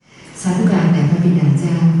สาธุการแด่พระบิดาเ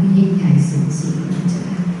จ้าผู้ยิ่งใหญ่สูงสุดพระองค์เจ้า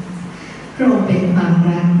พระองค์เป็นความ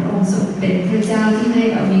รักพระองค์ทรงเป็นพระเจ้าที่ให้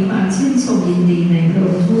เรามีความชื่นชมยินดีในพระอ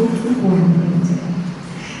งค์ทุกวันพระองค์เจ้า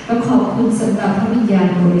เราขอบคุณสำหรับพระวิญญาณ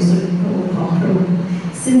บริสุทธิ์พระองค์ของพระองค์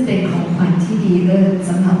ซึ่งเป็นของขวัญที่ดีเลิศส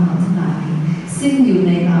ำหรับเราทั้งหลายซึ่งอยู่ใ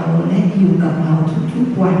นเราและอยู่กับเราทุก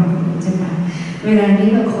วันพระองค์เจ้าเวลานี้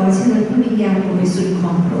เราขอเชิญพระวิญญาณบริสุทธิ์ข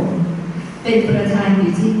องพระองค์เป็นประธานอ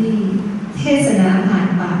ยู่ที่นี่เทศนาผ่าน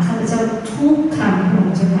ปากข้าพเจ้าทุกคำพระอ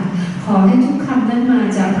งค์เจ้าค่ะขอให้ทุกคำนั้นมา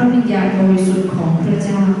จากพระวิญญาณบริสุทธิ์ของพระเ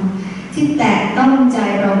จ้าที่แตะต้องใจ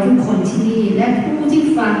เราทุกคนที่นี่และผู้ที่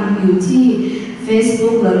ฟังอยู่ที่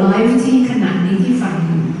Facebook หรือไลฟ์ที่ขณะนี้ที่ฟังอ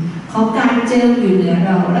ยู่ขอการเจิมอยู่เหนือเ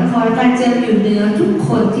ราและขอการเจิมอยู่เหนือทุกค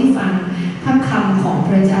นที่ฟังพระคำของพ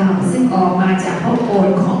ระเจ้าซึ่งออกมาจากพระโอษ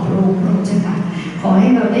ฐ์ของพระองค์พระองค์เจ้าค่ะขอให้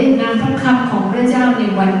เราได้นำพระคำของพระเจ้าใน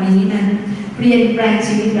วันนี้นั้นเปลี่ยนแปลง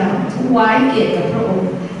ชีวิตเราถวายเกียรติกับพระองค์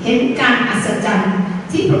เห็นการอัศจรรย์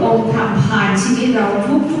ที่พระองค์ทำผ่านชีวิตเรา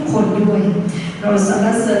ทุกคนด้วยเราสรร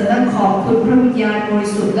เสริญและขอบคุณพระวิญญาณบริ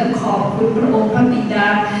สุทธิ์และขอบคุณพระองค์พระบิดา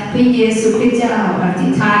พระเยซูคริสต์เจ้าอธิ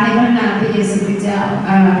ษฐานในพระนามพระเยซูคริสต์เจ้า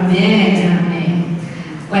อาเมนอาเมน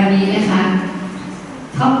วันนี้นะคะ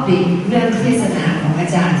ท็อปปิกเรื่องเทศนาของอา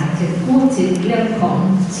จารย์จะพูดถึงเรื่องของ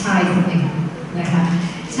ชายคนหนึ่งนะคะ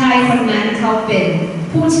ชายคนนั้นเขาเป็น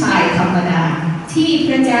ผู้ชายธรรมดาที่พ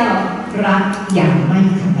ระเจ้ารักอย่างไม่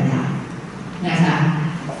ธรรมดานะคะ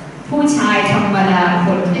ผู้ชายธรรมดาค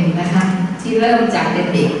นหนึ่งนะคะที่เริ่มจากเ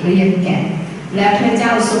ด็กๆเรียนแก่และพระเจ้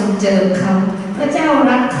าทรงเจิมเขาพระเจ้า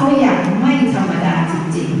รักเขาอย่างไม่ธรรมดาจ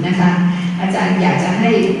ริงๆนะคะอาจารย์อยากจะใ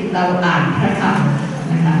ห้เราอ่านพระค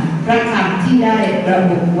ำนะคะพระคำที่ได้ระ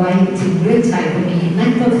บุไว้ถึงเรื่องชายคนนี้นั่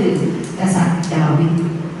นก็คือกษัตริย์ดาวิด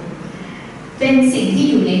เป็นสิ่งที่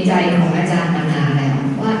อยู่ในใจของอาจารย์มานานแล้ว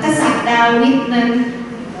ว่ากษัตริย์ดาวิดนั้น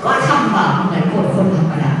ก็ทำบาปเหมือนคนธร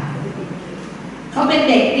รมดาเขาเป็น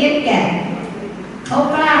เด็กเรียนแก่เขา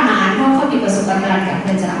กล้าหาญเพราะเขามีประสบการณ์กับพ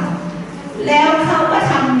ระเจ้าแล้วเขาก็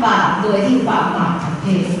ทำบาปโดยที่บาปทางเพ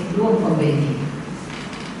ศร่วมประเวณี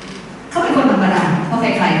เขาเป็นคนธรรมดาเพราะใ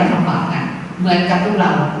ครๆก็ทำบาปกันเหมือนกับพวกเร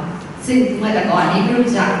าซึ่งเมื่อแต่ก่อนนี้ไม่รู้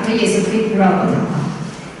จักพระเยซูคริสต์เราก็ทำบาป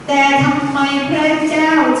แต่ทำไมพระเจ้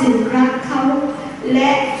าถึงรักเขาแล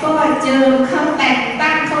ะก็เจิมเขาแต่ง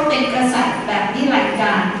ตั้งเขาเป็นกษัตริย์แบบนิรันดร์ก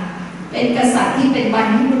าลเป็นกษัตริย์ที่เป็นบรร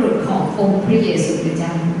พบุรุษขององค์พระเยซูคริสต์เจ้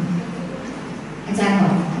าอาจารย์บ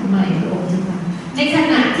อกทำไมพระองค์ถึงในข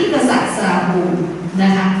ณะที่กษัตริย์ซาอูลนะ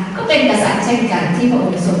คะก็เป็นกษัตริย์เช่นกันที่พระอ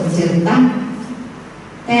งค์ทรงเจิมตั้ง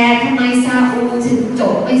แต่ทำไมซาอูลถึงจ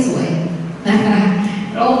บไม่สวยนะคะ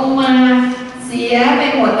ลงมาเสียไป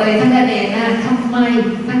หมดเลยทั้งประเด็นนะทำไม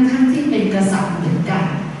ทั้งที่เป็นกษัตริย์เหมือนกัน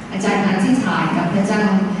อาจารย์อธิษฐานกับพระเจ้า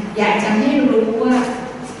อยากจะให้รู้ว่า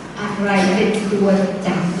อะไรเป็นตัว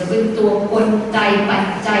จักรหรือเป็นตัวกลไกปัจ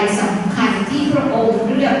จัยสำคัญที่พระองค์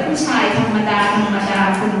เลือกผู้ชายธรรมดา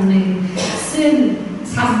คนหนึ่งซึ่ง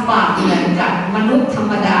ทำบาปเหมือนกับมนุษย์ธร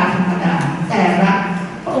รมดาแต่รัก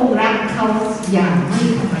พระองค์รักเขาอย่างไม่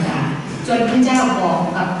ธรรมดาจนพระเจ้าบอก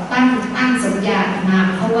กับตั้งสัญญามา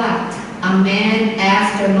เขาว่า a man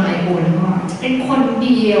after my own heart เป็นคนเ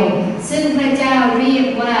ดียวซึ่งพระเจ้าเรียก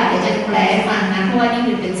ว่าเดี๋ยวจะแปลฟังนะเพราะว่านี่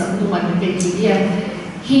มันเป็นสำนวนมันเป็นอีเดียม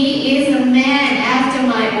He is a man after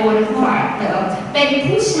my own heart เป็น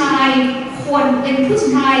ผู้ชาย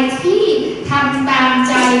ที่ทำตาม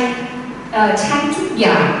ใจฉันทุกอ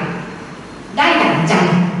ย่างได้ดั่งใ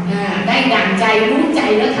จรู้ใจ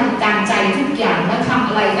แล้วทำตามใจทุกอย่างแล้วทำ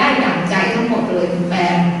อะไรได้ดั่งใจทั้งหมดเลย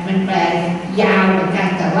มันแปลยาวเหมือนกัน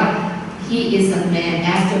แต่ว่า He is a man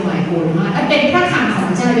after my own heart และเป็นพระคำของ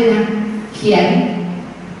พระเจ้าด้วยนะเขียน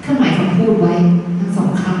เครื่องหมายคำพูดไว้ทั้งสอง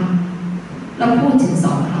คำเราพูดถึงส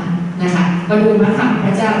องครั้งนะคะมาดูพระคำพ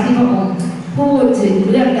ระเจ้าที่พระองค์พูดถึง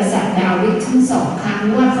เรื่องกษัตริย์ดาวิดทั้งสองครั้ง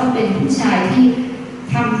ว่าเขาเป็นผู้ชายที่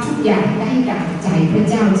ทำทุกอย่างได้ดั่งใจพระ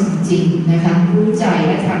เจ้าจริงๆนะคะรู้ใจแ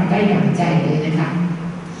ละทำได้ดั่งใจเลยนะคะ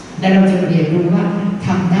และเราจะเรียนรู้ว่าท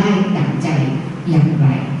ำได้ดั่งใจอย่างไร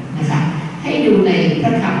นะคะให้ดูในพร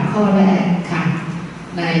ะคำข้อแรกค่ะ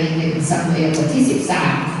ใน1ซามูเอลบทที่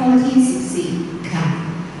13ข้อที่14ค่ะ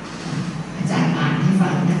อาจารย์อ่านให้ฟั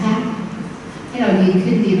งนะคะให้เรายืน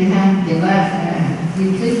ขึ้นดีไหมคะเดี๋ยวว่ายื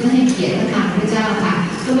นขึ้นเพื่อให้เกียรติพระคำพระเจ้าค่ะ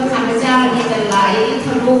คือพระคำพระเจ้านี่จะไหลท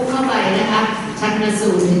ะลุเข้าไปนะคะชักมา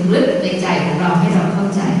สู่ถึงลึกในใจของเราให้เราเข้า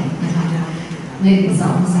ใจนะคะ1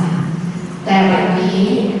 2 3แต่วันนี้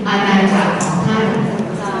อาณาจักรของท่าน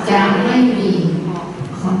จะไม่มี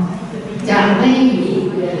ใ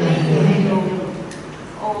ห้ลง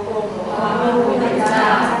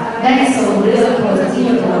ได้ทรงเลือกคนที่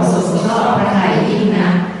พระองค์ทรงชอบพระทัยยิ่งนั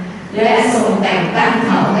กและทรงแต่งตั้งเ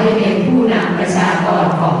ขาให้เป็นผู้นำประชากร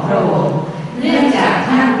ของพระองค์เนื่องจาก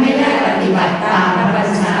ท่านไม่ได้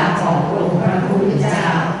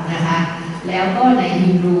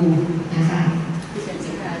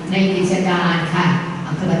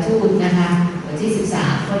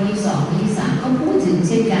 22-23ก็พูดถึงเ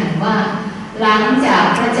ช่นกันว่าหลังจาก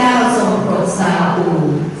พระเจ้าทรงโปรดซาอูล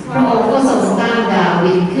พระองค์ก็ทรงตั้งดา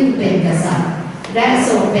วิดขึ้นเป็นกษัตริย์และท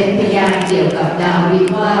รงเป็นพยานเกี่ยวกับดาวิด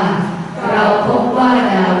ว่าเราพบว่า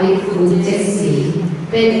ดาวิดบุตรเจสสี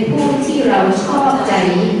เป็นผู้ที่เราชอบใจ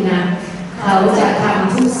ยิ่งนักเขาจะท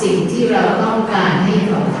ำทุกสิ่งที่เราต้องการให้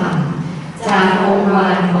เขาทำจากองค์วา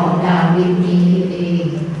นของดาวิดนี้เอง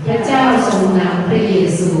พระเจ้าทรงนำพระเย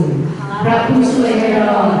ซูพระผู้ช่วยให้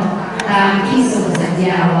รอดตามที่ทรงสัญญ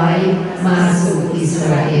าไว้มาสู่อิส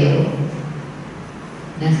ราเอล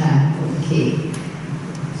นะคะโอเค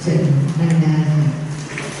เชิญนั่งได้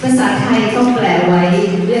ภาษาไทยก็แปลไว้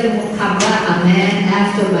เรื่องคำว่า a man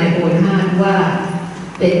after my own heart ว่า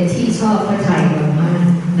เป็นที่ชอบพระทัยเรามาก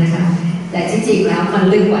นะคะแต่ที่จริงแล้วมัน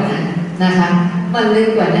ลึกกว่านั้นนะคะมันลึก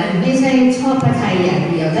กว่านั้นไม่ใช่ชอบพระทัยอย่าง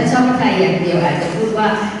เดียวถ้าชอบพระทัยอย่างเดียวอาจจะพูดว่า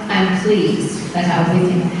I'm pleased นะคะ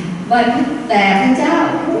แต่พระเจ้า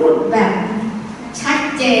พูดแบบชัด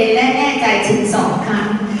เจนและแน่ใจถึง2 ครั้ง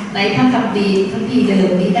ในพระคัมภีร์เดิ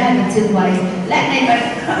มนี้ได้บันทึกไว้และในพร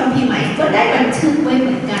ะคัมภีร์ใหม่ก็ได้บันทึกไว้เห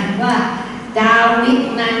มือนกันว่าดาวิด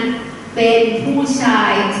นั้นเป็นผู้ชา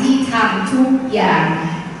ยที่ทำทุกอย่าง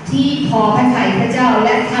ที่พอพระทัยพระเจ้าแล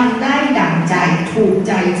ะทำได้ดั่งใจถูกใ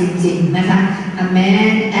จจริงๆนะคะ A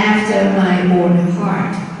man after my own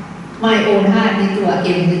heart my own heart ในตัว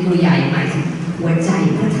M ในตัวใหญ่หมายถึงหัวใจ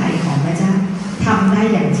พระทัยของพระเจ้าทำได้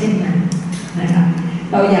อย่างเช่นนั้นนะคะ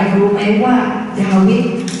เราอยากรู้ไหมว่าดาวิด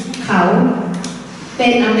เขาเป็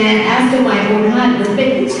น a man after my own heart หรือเป็น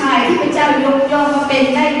ผู้ชายที่พระเจ้ายกย่องว่าเป็น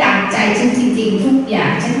ได้ดั่งใจฉันจริงๆทุกอย่า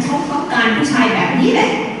งฉันต้องการผู้ชายแบบนี้แหล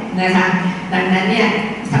ะนะคะดังนั้นเนี่ย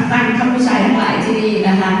ท่านผู้ชายทั้งหลายที่นี่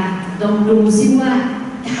นะคะลองดูซิว่า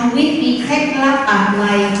ดาวิดมีเคล็ดลับอะไร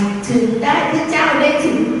ถึงได้พระเจ้าได้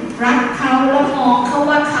ถึงรักเขาแล้วมองเขา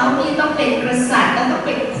ว่าเขานี่ต้องเป็นกษัตริย์และต้องเ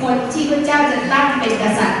ป็นคนที่พระเจ้าจะตั้งเป็นก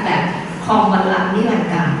ษัตริย์แบบครองบัลลังก์นิรันดร์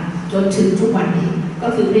กาลจนถึงทุกวันนี้ก็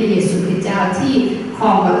คือพระเยซูคริสต์เจ้าที่ครอ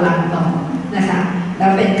งบัลลังก์ต่อนะคะแล้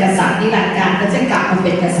วเป็นกษัตริย์นิรันดร์กาลก็จะกลับมาเ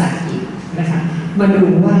ป็นกษัตริย์อีกนะคะมาดู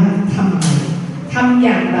ว่าทำอ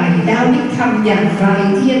ย่างไรดาวิดทำอย่างไร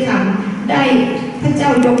ที่จะทำได้พระเจ้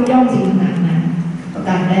ายกย่องถึงขนาดนั้นประก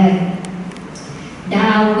ารแรกด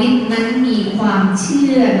าวิดนั้นมีความเชื่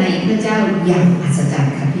อในพระเจ้าอย่างอัศจรร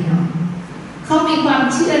ย์ค่ะพี่น้องเขามีความ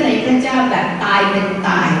เชื่อในพระเจ้าแบบตายเป็น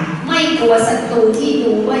ตายไม่กลัวศัตรูที่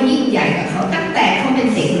ดูว่ายิ่งใหญ่กว่าเขาตั้งแต่เขาเป็น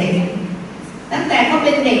เด็กเล็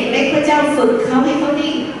กพระเจ้าฝึกเขาให้เขาได้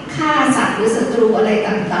ฆ่าสัตว์หรือศัตรูอะไร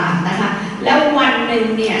ต่างๆนะคะแล้ววันหนึ่ง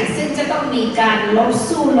เนี่ยซึ่งจะต้องมีการ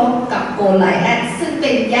สู้รบกับโกไลอัทซึ่งเป็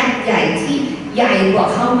นยักษ์ใหญ่ที่ใหญ่กว่า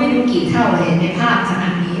เขาไม่รู้กี่เท่าเลยในภาพขนา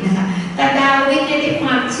ดนี้นะคะแต่ดาวิดได้คว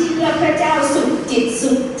ามเชื่อพระเจ้าสุดจิต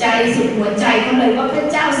สุดใจสุดหัวใจเขาเลยว่าพระ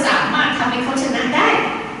เจ้าสามารถทำให้เขาชนะได้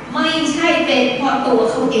ไม่ใช่เป็นเพราะตัว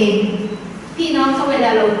เขาเองพี่น้องเขาเวลา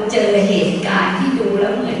เราเจอเหตุการณ์ที่ดูแล้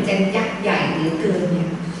วเหมือนจะยักษ์ใหญ่หรือเกินเนี่ย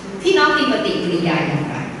พี่น้องมีปฏิกิริยาอย่าง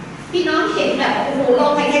ไรพี่น้องเห็นแบบโอ้โหโล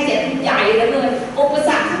กภัยแค่เจ็บมันใหญ่เหลือเกินอุปส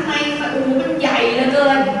รรคข้างในโอ้โหมันใหญ่เหลือเกิ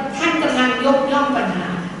นท่านกำลังยกย่องปัญหา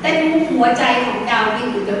แต่ดูหัวใจของดาวิด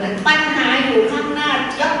อยู่ตรงนั้นปัญหาอยู่ข้างหน้า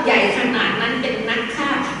ยักษ์ใหญ่ขนาดนั้นเป็นนักฆ่า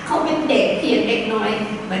เขาเป็นเด็กเพียงเล็กน้อย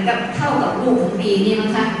เหมือนกับเท่ากับลูกของบีนี่มั้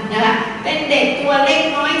งคะนะคะเป็นเด็กตัวเล็ก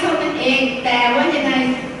น้อยเท่านั้นเองแต่ว่ายังไง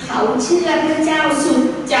เขาเชื่อพระเจ้าสุด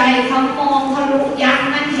ใจเขามองทะลุยักษ์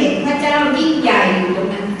นั้นเห็นพระเจ้ายิ่งใหญ่อยู่ตรง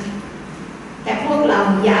นั้นแต่พวกเรา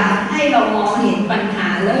อย่าให้เรามองเห็นปัญหา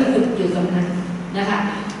แล้วหยุดอยู่ตรงนั้นนะคะ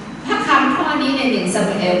พระคำข้อนี้ใน1 ซา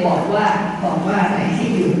มูเอลบอกว่าอะไรให้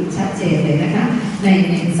อยู่ชัดเจนเลยนะคะใน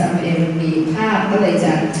1 ซามูเอลมีภาพก็เลยจ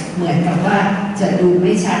ะเหมือนกับว่าจะดูไ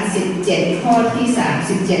ม่ชัด17 ข้อที่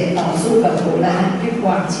37ต่อสู้กับโกลิอัทด้วยคว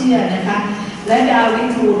ามเชื่อนะคะและดาวิด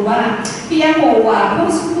ทูลว่าพระยะโฮวาห์ผู้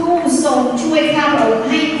ทรงช่วยข้าพระองค์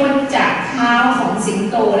ให้พ้นจากเท้าของสิง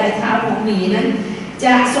โตและเท้าของหมีนั้นจ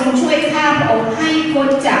ะทรงช่วยข้าพระองค์ให้พ้น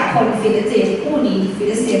จากคนฟิลิสเตียผู้นี้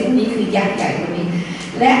คือยักษ์ใหญ่คนนี้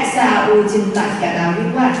และซาอูลจึงตรัสกับดาวิด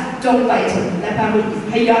ว่าจงไปเถิดและ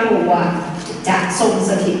พระยะโฮวาห์จะทรงส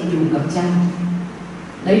ถิตอยู่กับเจ้า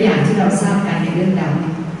แล้วอย่างที่เราทราบกันในเรื่องดาวิ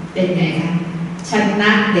ดเป็นไงคะชน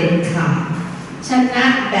ะเด็ดขาดชนะ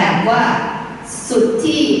แบบว่าสุด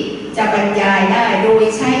ที่จะบรรยายได้โดย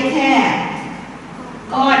ใช้แค่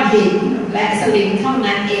ก้อนหินและสลิงเท่า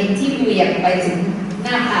นั้นเองที่เหวี่ยงไปถึงห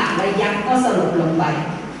น้าผากและยักษ์ก็สลบลงไป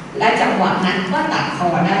และจังหวะนั้นก็ตัดคอ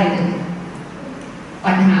ได้เลย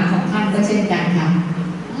ปัญหาของท่านก็เช่นกันค่ะ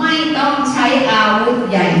ไม่ต้องใช้อาวุธ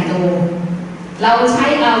ใหญ่โตเราใช้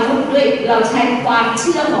อาวุธด้วยเราใช้ความเ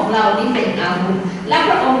ชื่อของเรานี่เป็นอาวุธและพ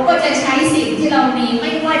ระองค์ก็จะใช้สิ่งที่เรามีไ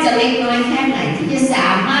ม่ว่าจะเล็กน้อยแค่ไหนที่จะสา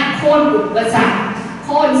มารถโค่นอุปสรรคโค่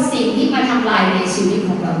โค่นสิ่งที่มาทำลายในชีวิตข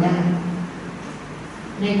องเราได้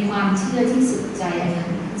ในความเชื่อที่สุดใจนั้น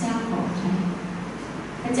พระเจ้าบอกใช่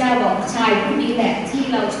พระเจ้าบอกชายผู้นี้แหละที่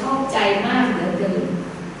เราชอบใจมากเหลือเกิน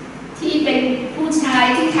ที่เป็นผู้ชาย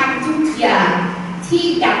ที่ทำทุกอย่างที่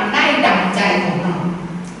ดังได้ดังใจของเรา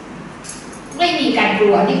ไม่มีการกลั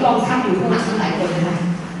วนี่กองทัพอยู่ข้างหลังหลายคนนะคะ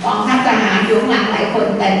กองทัพทหารอยู่ข้างหลังหลายคน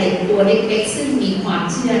แต่เด็กตัวเล็กๆซึ่งมีความ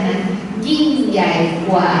เชื่อนั้นยิ่งใหญ่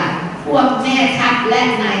กว่าพวกแม่ทัพและ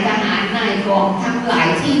นายทหารนายกองทั้งหลาย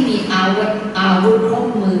ที่มีอาวุธครบ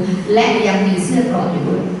มือและยังมีเสื้อเกราะอยู่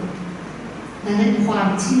ด้วยดังนั้นความ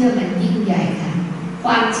เชื่อมันยิ่งใหญ่ค่ะค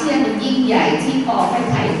วามเชื่อมันยิ่งใหญ่ที่พอพระ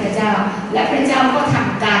ทัยพระเจ้าและพระเจ้าก็ท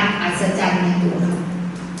ำการอัศจรรย์ในตัวเขา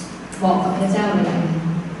บอกกับพระเจ้าเลย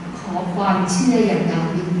ขอความเชื่ออย่างดา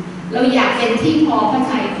วิดเราอยากเป็นที่พอพระ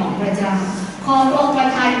ทัยของพระเจ้าขอพระองค์ประ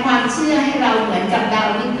ทานความเชื่อให้เราเหมือนกับดา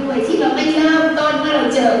วิดด้วยที่เราไม่เริ่มต้นเมื่อเรา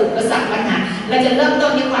เจออุปสรรคปัญหาเราจะเริ่มต้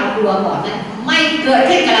นด้วยความกลัวก่อนนั้นไม่เกิด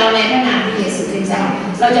ขึ้นกับเราในพระนามพระเยซูคริสต์เจ้า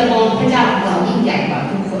เราจะมองพระเจ้าของเรายิ่งใหญ่กว่า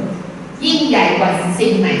ทุกคนยิ่งใหญ่กว่าสิ่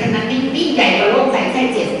งไหนทั้งนั้นยิ่งใหญ่กว่าโรคภัยไข้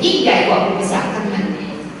เจ็บยิ่งใหญ่กว่าอุปสรรคทั้งนั้น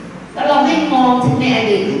แล้วเราให้มองถึงในอ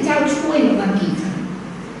ดีตพระเจ้าช่วยเรามากี่ครั้ง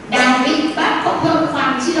ดาวิดปั๊บเขาเพิ่มควา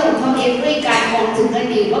มเชื่อของเขาเองด้วยการมองถึงอ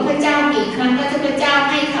ดีตว่าพระเจ้ากี่ครั้งก็จะพระเจ้า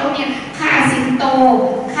ให้เขาเนี่ยฆ่าสิงโต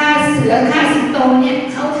ฆ่าเสือฆ่าสิงโตเนี่ย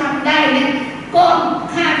เขาทำได้เนี่ยก็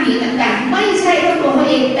ฆ่าผีต่างๆไม่ใช่ด้วยตัวเขา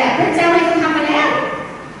เองแต่พระเจ้าให้เขาทำมาแล้ว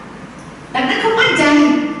ดังนั้นเขามั่นใจ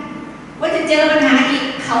ว่าจะเจอปัญหาอีก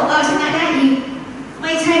เขาเอาชนะได้อีกไ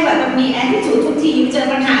ม่ใช่แบบมีแอททิจูดทุกทีเจอ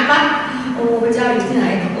ปัญหาปั๊บโอ้พระเจ้าอยู่ที่ไหน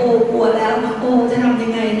โอ้กลัวแล้วโอ้จะทำยั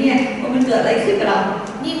งไงเนี่ยว่ามันเกิดอะไรขึ้นกับเรา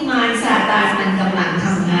นี่มารซาตานมันกำลังท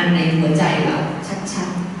ำงานในหัวใจเราชัด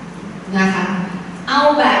ๆนะคะเอา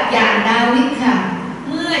แบบอย่างดาวิดค่ะ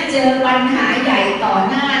เมื่อเจอปัญหาใหญ่ต่อ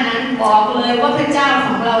หน้านั้นบอกเลยว่าพระเจ้าข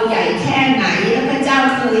องเราใหญ่แค่ไหนและพระเจ้า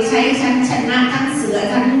เคยใช้ฉันชนะทั้งเสือ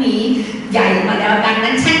ทั้งหมีใหญ่มาแล้วดัง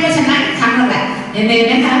นั้นฉันก็ชนะอีกครั้งแล้วแหละเห็นไหม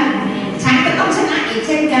นะคะฉันก็ต้องชนะอีกเ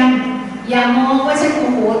ช่นกันอย่ามองว่าฉันโอ้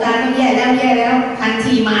โหตายแล้วแย่แล้วทัน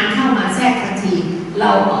ทีมารเข้ามาแทรกทันทีเร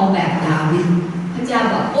าเอาแบบดาวิดพระเจ้า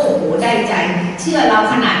บอกโอ้โหได้ใจเชื่อเรา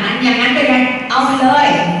ขนาดนั้นอย่างนั้นไปเลยเอาไปเลย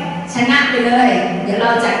ชนะไปเลยเดี๋ยวเรา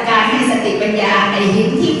จัดการให้สติปัญญาไอ้หิน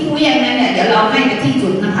ที่เคลี้ยงนั่นเนี่ยเดี๋ยวเราให้ไปที่จุ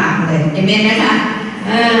ดหน้าผากเลยเห็นไหมนะคะ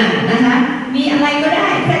นะคะมีอะไรก็ได้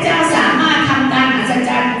พระเจ้าสามารถทำการอัศจ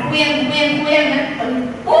รรย์เคลี้ยงนั้น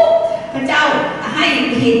ปุ๊บพระเจ้าให้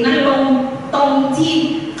หินนั้นลงตรงที่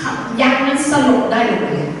ยักษ์นั้นสลบได้เล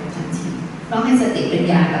ยทันทีเราให้สติปัญ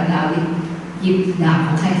ญากับดาวิดหยิบดาบข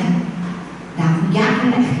องใครคะดาบยักษ์นั่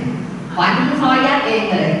นแหละขวานที่คอยักษ์เอง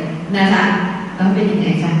เลยนะคะแล้วเป็นยังไง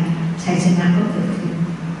คะชัยชนะก็เกิดขึ้น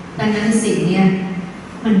ดังนั้นสิ่งนี้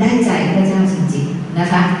มันได้ใจพระเจ้าจริงๆนะ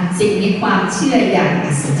คะสิ่งนี้ความเชื่ออย่าง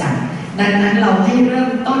อัศจรรย์ดังนั้นเราให้เริ่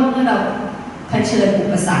มต้นเมื่อเราเผชิญอุ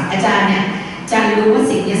ปสรรคอาจารย์เนี่ยจะรู้ว่า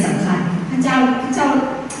สิ่งนี้สำคัญพระเจ้า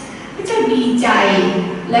ดีใจ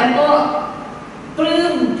แล้วก็ปลื้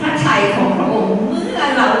มพระทัยของพระองค์เมื่อ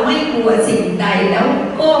เราไม่กลัวสิ่งใดแล้ว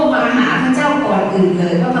ก็มาหาพระเจ้าก่อนอื่นเล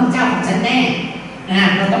ยว่าพระเจ้าของฉันแน่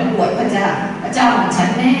เราต้องบวชพระเจ้าของฉัน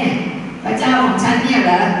แน่พระเจ้าของฉันเนี่ยเห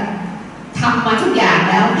รอทำมาทุกอย่าง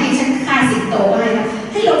แล้วให้ฉันฆ่าสิงโต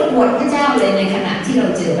ให้เราบวชพระเจ้าเลยในขณะที่เรา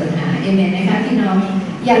เจอปัญหาเอเมนนะคะพี่น้อง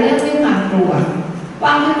อย่าเริ่มด้วยความกลัวว่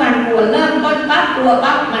าด้วยความกลัวเริ่มต้นปั๊บกลัว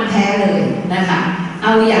ปั๊บมันแพ้เลยนะคะเอ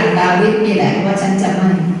าอย่างดาวิดนี่แหละว่าฉันจะไ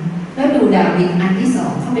ม่แล้วดูดาวิดอันที่สอ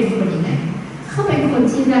งเขาเป็นคนยังไงเขาเป็นคน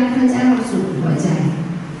ที่รักพระเจ้าสุดหัวใจ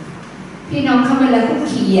พี่น้องเขาเวลาเขา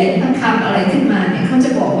เขียนเขาทำอะไรขึ้นมาเนี่ยเขาจะ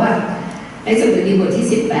บอกว่าในสดุดีบทที่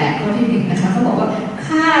18ข้อที่1นะคะเขาบอกว่า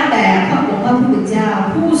ข้าแต่พระองค์พระผู้เป็นเจ้า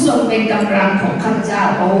ผู้ทรงเป็นกำลังของข้าพเจ้า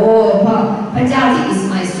โอ้พระเจ้าที่ is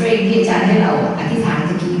my strength ที่อาจารย์ให้เราอธิษฐาน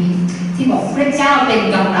ตะกี้นี้ที่บอกพระเจ้าเป็น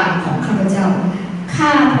กำลังของข้าพเจ้าข้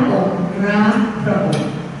าพระองค์รักพระองค์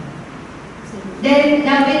ด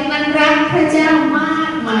าวิดมันรักพระเจ้ามา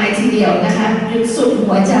กมายทีเดียวนะคะสุด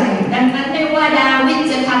หัวใจดังนั้นไม่ว่าดาวิด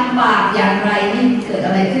จะทำบาปอย่างไรนี่เกิดอ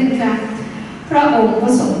ะไรขึ้นคะพระองค์ก็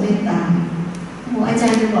ทรงเมตตาอาจา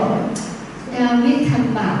รย์จะบอกดาวิดท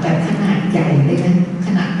ำบาปแบบขนาดใหญ่เลยนะข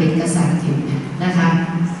นาดเป็นกษัตริย์อยู่นะคะ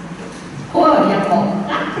พวกยังบอก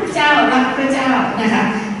รักพระเจ้านะคะ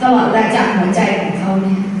ตลอดระดับหัวใจของเขาเ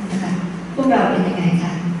นี่ยนะคะพวกเราเป็นยังไงค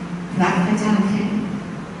ะรักพระเจ้าแค่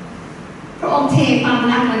พระองค์เทความ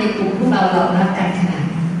รักมาในกลุ่มพวกเรารักกันขนาด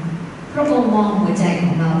พระองค์มองหัวใจข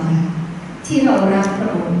องเราค่ะที่เรารักพระ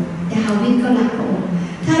องค์ดาวิดก็รักพระองค์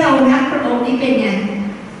ถ้าเรารักพระองค์นี่เป็นไง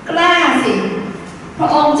กล้าสิพระ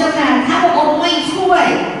องค์เจ้าค่ะถ้าพระองค์ไม่ช่วย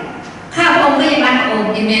ข้าพระองค์ก็ยังรักพระอง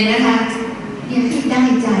ค์เอเมนนะคะยังให้ได้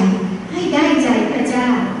ใจพระเจ้า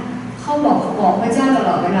เขาบอก บอกพระเจ้าตล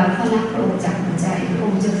อดเวลาเขารักพระองค์จากหัวใจพระอ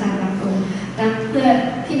งค์จะข้ารักพระองค์รักเพื่อ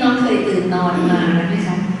พี่น้องเคยตื่นนอนมาไหมค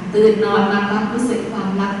ะตื่นนอนมาปั๊บรู้สึกความ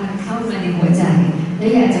รักมันเข้ามาในหัวใจและ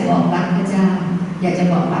อยากจะบอกรักพระเจ้าอยากจะ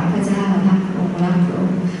บอกรักพระเจ้ารักพระองค์รักพระอง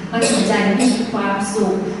ค์มันหัวใจมันมีความสุ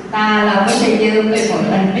ขตาเราก็จะเยิ้มไปหมด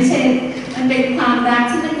มันไม่ใช่มันเป็นความรัก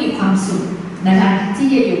ที่มันมีความสุขนะคะที่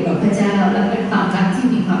จะอยู่กับพระเจ้าแล้วเป็นความรักที่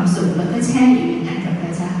มีความสุขแล้วก็แช่อยู่ในนั้นกับพร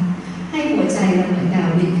ะเจ้าให้หัวใจเราเหมือนดา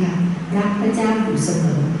วิดค่ะรักพระเจ้าอยู่เสม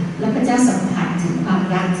อและพระเจ้าสัมผัสถึงความ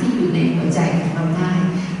รักที่อยู่ในหัวใจของเราได้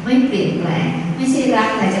ไม่เปลี่ยนแปลงไม่ใช่รัก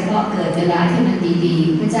แต่เฉพาะเกิดเวลาที่มันดี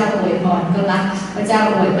ๆพระเจ้าอวยพรก็รักพระเจ้า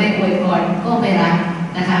ไม่อวยพรก็ไม่รัก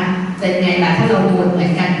นะคะเป็นไงล่ะถ้าเราโดนเหมือ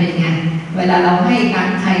นกันเป็นไงเวลาเราให้ตัง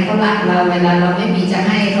ใครเขารักเราเวลาเราไม่มีจะใ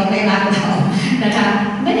ห้เขาไม่รักเรานะคะ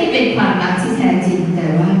ไม่ได้เป็นความรักที่แท้จริงแต่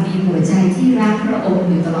ว่ามีหัวใจที่รักพระองค์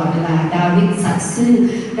อยู่ตลอดเวลาดาวิดสัตย์ซื่อ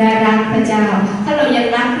ได้รักพระเจ้าถ้าเรายัง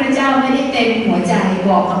รักพระเจ้าไม่ได้เต็มหัวใจบ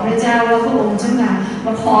อกกับพระเจ้าว่าพระองค์เจ้าค่ะม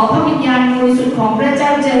าขอพระวิญญาณบริสุทธิ์ของพระเจ้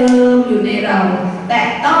าเจิมอยู่ในเราแต่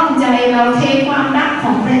ต้องใจเราเทความรักข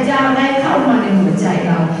องพระเจ้าได้เข้ามาในหัวใจเ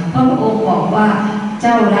ราเพราะพระองค์บอกว่าเ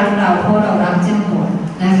จ้ารักเราเพราะเรารักเจ้าก่อน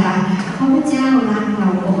นะคะเพราะพระเจ้ารักเรา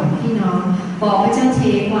ก่อนพี่น้องบอกพระเจ้าเท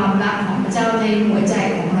ความรักของพระเจ้าในหัวใจ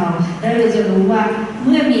ของเราแล้วเราจะรู้ว่าเ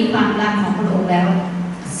มื่อมีความรักของพระองค์แล้ว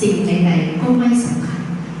สิ่งใดๆก็ไม่สำคัญ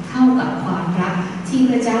เท่ากับความรักที่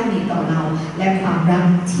พระเจ้ามีต่อเราและความรัก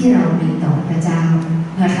ที่เรามีต่อพระเจ้า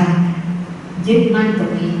นะคะยึดมั่นตร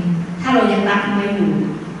งนี้ถ้าเรายังรักไม่อยู่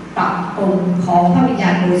ปรับปรุงของพระวิญญา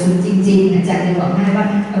ณบริสุทธิ์จริงๆอาจารย์จะบอกให้ว่า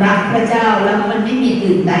รักพระเจ้าแล้วมันไม่มี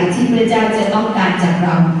อื่นใดที่พระเจ้าจะต้องการจากเร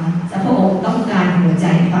าแต่พระองค์ต้องการหัวใจ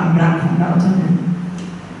ความรักของเราเท่านั้น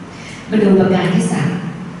มาดูประการที่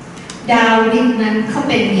 3ดาวิดนั้นเขา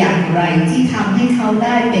เป็นอย่างไรที่ทำให้เขาไ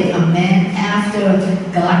ด้เป็น a man after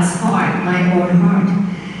God's heart my own heart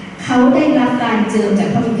เขาได้รับการเจิมจาก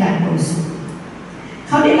พระวิญญาณบริสุทธิ์เ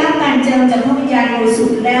ขาได้รับการเจิมจากพระวิญญาณบริสุ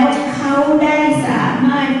ทธิ์แล้วเขาได้สาม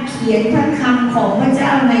ารถเขียนพระคำของพระเจ้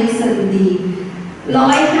าในสดุดี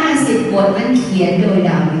150 บทนั้นเขียนโดย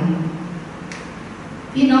ดาวิด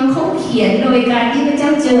พี่น้องเขาเขียนโดยการที่พระเจ้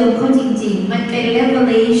าเจิมเขาจริงๆมันเป็น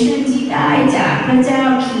revelation ที่ได้จากพระเจ้า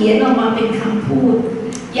เขียนออกมาเป็นคำพูด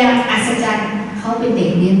อย่างอัศจรรย์เขาเป็นเด็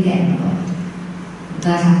กเรียนแก่นก่อนน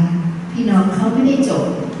ะคะพี่น้องเขาไม่ได้จบ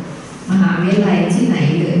มหาวิทยาลัยที่ไหน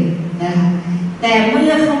เลยนะคะแต่เมื่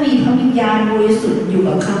อเขามีพระวิญญาณบริสุทธิ์อยู่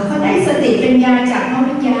กับเขาเขาได้สติปัญญาจากพระ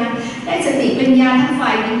วิญญาณได้สติปัญญาทั้งฝ่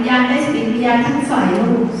ายวิญญาณได้สติปัญญาทั้งฝ่ายโล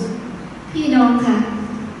กพี่น้องค่ะ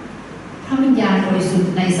พระวิญญาณบริสุท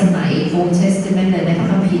ธิ์ในสมัย Old Testament เลยในพระ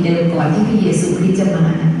คัมภีร์เดิมก่อนที่พระเยซูคริสต์จะมา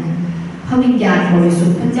นั้นนะพระวิญญาณบริสุท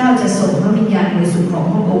ธิ์พระเจ้าจะส่งพระวิญญาณบริสุทธิ์ของ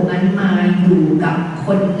พระองค์นั้นมาอยู่กับค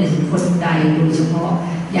นหนึ่งคนใดโดยเฉพาะ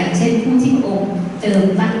อย่างเช่นผู้ที่พระองค์เจิม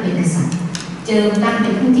ตั้งเป็นกษัตริย์เจิมตั้งเป็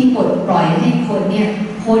นผู้ที่ปลดปล่อยให้คนเนี่ย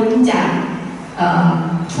พ้นจาก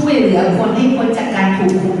ช่วยเหลือคนให้พ้นจากการถู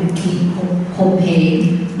กข่มเหง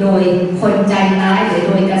โดยคนใจร้ายหรือโ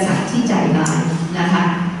ดยกษัตริย์ที่ใจร้ายนะคะ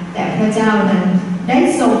แต่พระเจ้านั้นได้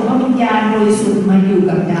ส่งพระวิญญาณบริสุทธิ์มาอยู่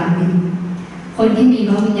กับดาวิดคนที่มีพ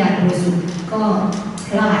ระวิญญาณบริสุทธิ์ก็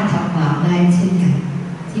พลาดทำบาปได้เช่นกัน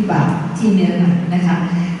ที่บาปที่เนื้อหนังนะคะ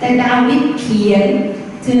แต่ดาวิดเขียน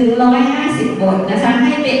ถึง150 บทนะคะใ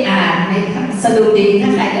ห้ไปอ่านในสดุดีถ้า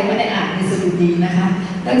ใครยังไม่ได้อ่านในสดุดีนะคะ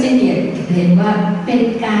ก็จะเห็นว่าเป็น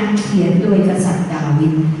การเขียนโดยกษัตริย์ดาวิ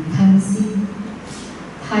ดทั้งสิ้น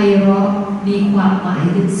ไพเราะมีความหมาย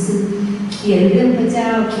ลึกซึ้งเขียนเรื่องพระเจ้า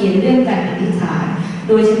เขียนเรื่องการอธิษฐาน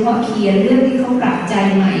โดยเฉพาะเขียนเรื่องที่เขาปรับใจ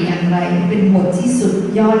ใหม่อย่างไรเป็นบทที่สุด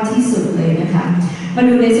ยอดที่สุดเลยนะคะมา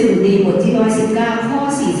ดูในสดุดีบทที่119ข้อ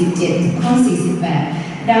47ถึงข้อ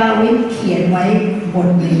48ดาวิดเขียนไว้บท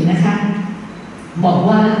หนึ่งนะคะบอก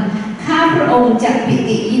ว่าข้าพระองค์จะปิ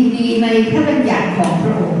ติยินดีในพระบัญญัติของพร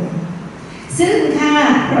ะองค์ซึ่งข้า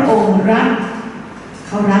พระองค์รักเ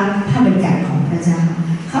ขารักพระบัญญัติของพระเจ้า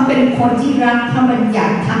เขาเป็นคนที่รักพระบัญญั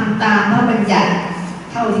ติทำตามพระบัญญัติ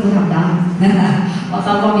เท่าที่เขาทำได้นะคะเพราะเข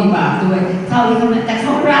าก็มีบาปด้วยเท่าที่เขาแต่เข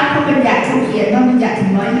ารักพระบัญญัติเขาเขียนพระบัญญัติถึ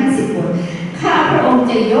ง150 บทข้าพระองค์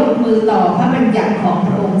จะยกมือต่อพระบัญญัติของพ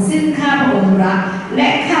ระองค์ซึ่งข้าพระองค์รักและ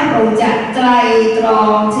ข้าพระองค์จะไตรตรอ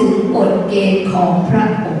งถึงกฎเกณฑ์ของพระ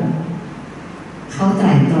องค์เขาไตร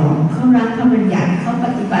ตรองเขารักพระบัญญัติเขาป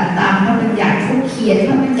ฏิบัติตามพระบัญญัติเขาเขียนพ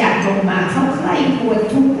ระบัญญัติลงมาเขาใคร่ครวญ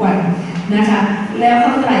ทุกวันนะคะแล้วเข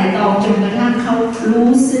าไตรตรองจนกระทั่งเขารู้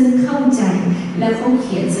ซึ้งเข้าใจแล้วเขาเ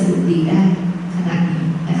ขียนสดุดีได้ขนาดนี้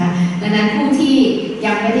นะคะดังนั้นผู้ที่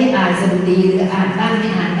ยังไม่ได้อ่านสดุดีหรืออ่านบ้างไม่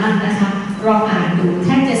อ่านบ้างนะคะลองอ่านดู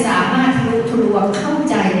ท่านจะสามารถทะลุทะลวงเข้า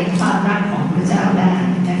ใจในความรักของพระเจ้าได้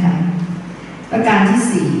นะคะประการ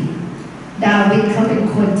ที่ 4ดาวิดเขาเป็น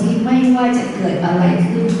คนที่ไม่ ว่าจะเกิดอะไร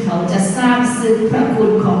ขึ้นเขาจะทราบซึ้งพระคุ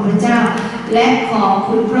ณของพระเจ้าและขอบ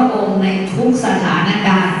คุณพระองค์ในทุกสถานก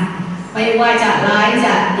ารณ์ไม่ว่าจะร้ายจ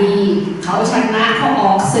ะดีเขาชนะเขาอ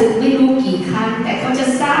อกศึกไม่รู้กี่ครั้งแต่เขาจะ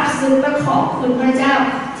ทราบซึ้งและขอบคุณพระเจ้า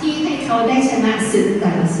ที่ให้เขาได้ชนะศึกแต่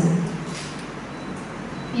ละศึก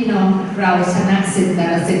พี่น้องเราชนะศึกแต่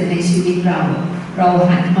ละศึกในชีวิตเรา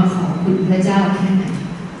หันมาขอบคุณพระเจ้าแค่ไหน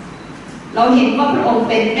เราเห็นว่าพระองค์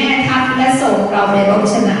เป็นแม่ทัพและส่งเราไปรบ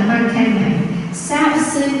ชนะมากแค่ไหนทราบ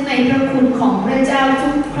ซึ้งในพระคุณของพระเจ้า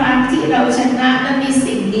ทุกครั้งที่เราชนะและมี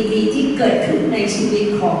สิ่งดีๆที่เกิดขึ้นในชีวิต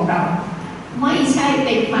ของเราไม่ใช่เ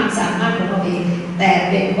ป็นความสามารถของเราเองแต่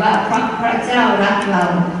เป็นว่าพระเจ้ารักเรา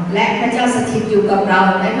และพระเจ้าสถิตอยู่กับเรา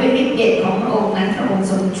และด้วยฤทธิ์เดชของพระองค์นั้นพระองค์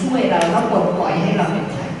ทรงช่วยเราและปลดปล่อยให้เราเป็น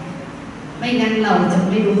ไทยไม่งั้นเราจะ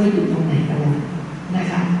ไม่รู้ว่าอยู่ตรงไหนกันแล้วนะ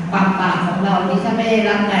คะความบาปของเรานี่ถ้าไม่ได้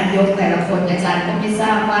รับการยกแต่ละคนอาจารย์ก็ไม่ทร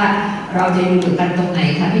าบว่าเราจะอยู่กันตรงไหน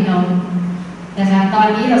คะพี่น้องนะคะตอน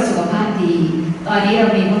นี้เราสุขภาพดีตอนนี้เรา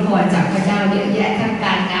มีพระพรจากพระเจ้าเยอะแยะทั้งก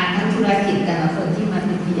ารงานทั้งธุรกิจแต่ละคนที่มาเ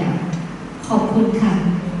ป็นพยานขอบคุณค่ะ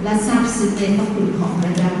และทราบซึ้งในพระคุณของพร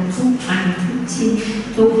ะเจ้าทุกอันทุกชิ้น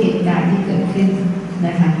ทุกเหตุการณ์ที่เกิดขึ้นน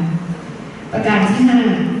ะคะประการที่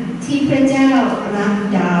5ที่พระเจ้ารัก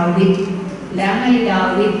ดาวิดและให้ดา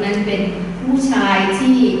วิดนั้นเป็นผู้ชาย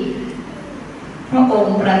ที่พระอง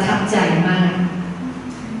ค์ประทับใจมาก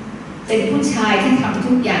เป็นผู้ชายที่ทำ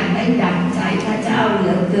ทุกอย่างได้ดังใจพระเจ้าเหลื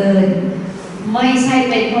อเกินไม่ใช่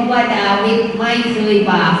เป็นเพราะว่าดาวิดไม่เคย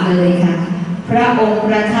บาปเลยค่ะพระองค์ป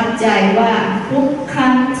ระทับใจว่าทุกค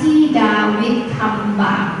รั้งที่ดาวิดทำบ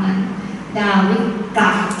าปนั้นดาวิดก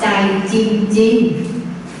ลับใจจริง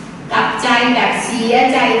ๆกลับใจแบบเสีย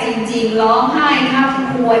ใจจริงๆร้องไห้ข้าม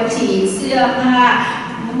ครวญฉีกเสื้อผ้า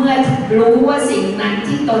เมื่อรู้ว่าสิ่งนั้น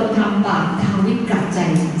ที่ตนทำบาปดาวิดกลับใจ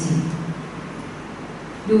จริง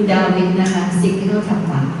ๆดูดาวิดนะคะสิ่งที่เขาท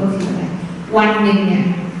ำบาปก็คืออะไรวันหนึ่งเนี่ย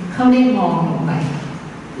เขาได้มองลงไป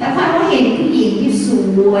แล้วเขาเห็นผู้หญิงที่ส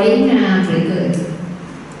วยงามเหลือเกิน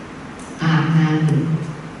อาบน้ำอยู่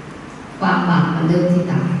ความบาปมันเริ่มที่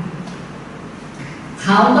ตาเข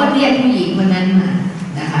าก็เรียกผู้หญิงคนนั้นมา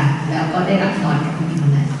นะคะแล้วก็ได้รับนอนกับผู้หญิงค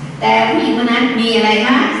นนั้นแต่ผู้หญิงคนนั้นมีอะไรค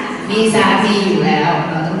ะมีสามีอยู่แล้ว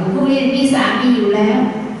เราต้องรู้ผู้หญิงมีสามีอยู่แล้ว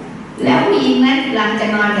แล้วผู้หญิงนั้นหลังจาก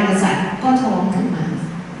นอนกับกษัตริย์ก็ท้องขึ้นมา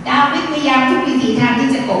ดาวิดพยายามทุกวิถีทางที่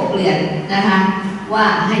จะกบเกลื่อนนะคะว่า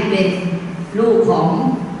ให้เป็นลูกของ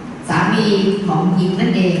สามีของหญิงนั่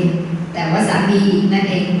นเองแต่ว่าสามีนั่น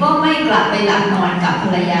เองก็ไม่กลับไปหลับนอนกับภร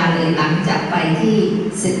รยาเลยหลังจากไปที่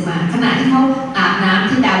ศึกมาขณะที่เขาอาบน้ำ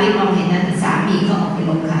ที่ดาวิดมองเห็นนั้นสามีก็ออกไป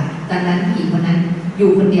ลงค่ะดังนั้นผู้หญิงคนนั้นอยู่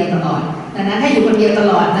คนเดียวตลอดดังนั้นถ้าอยู่คนเดียวต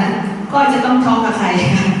ลอดนะก็จะต้องท้องกับใคร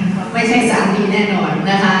ไม่ใช่สามีแน่นอน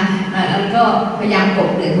นะคะแล้วก็พยายามกบ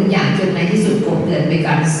เกลื่อนทุกอย่างจนในที่สุดกบเกลื่อนไปก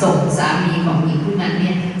ารส่งสามีของหญิงผู้นั้นเ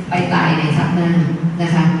นี่ยไปตายในทัพหน้านะ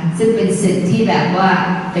คะซึ่งเป็นศึกที่แบบว่า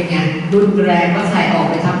เป็นไงรุนแรงว่าใครออก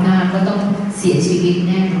ไปทัพหน้าก็ต้องเสียชีวิตแ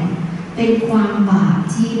น่นอนเป็นความบาป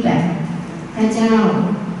ที่แบบพระเจ้า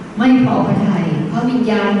ไม่พอพระทัยพระวิญ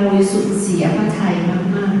ญาณบริสุทธิ์เสียพระทัย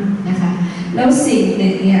มากๆนะคะแล้วสิ่งห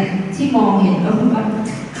นึ่งเนี่ยที่มองเห็นก็คือว่า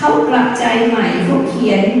เขากลับใจใหม่เขาเขี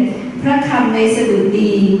ยนพระคำในสดุ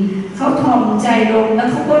ดีเขาถ่อมใจลงแล้ว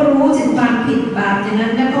เขาก็รู้ถึงความผิดบาปอย่างนั้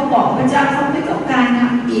นแล้วเขาบอกพระเจ้าเขาไม่ต้องการท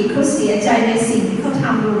ำอีกเขาเสียใจในสิ่งที่เขาท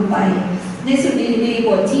ำลงไปในสดุดีบ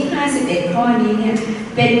ทที่51ข้อนี้เนี่ย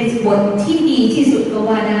เป็นบทที่ดีที่สุดก็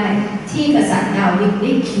ว่าได้ที่กษัตริย์ดาวิดไ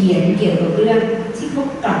ด้เขียนเกี่ยวกับเรื่องที่เขา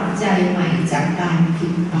กลับใจใหม่จากการผิ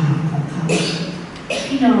ดบาปของเขา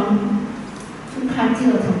พี่น้องทุกครั้งที่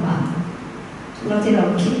เราทำบาปทุกครั้งที่เรา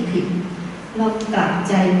คิดผิดเรากลับ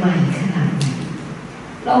ใจใหม่ขนาดไหน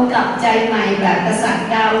เรากลับใจใหม่แบบกษัตริย์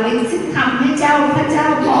ดาวิดซึ่งทำให้พระเจ้า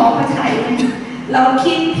พอพระทัยไหมเรา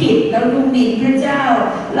คิดผิดเราดูหมิ่นพระเจ้า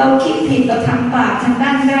เราคิดผิดเราทำบาปทางด้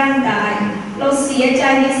านร่างกายเราเสียใจ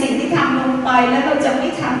ในสิ่งที่ทำลงไปแล้วเราจะไม่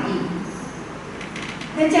ทำอีก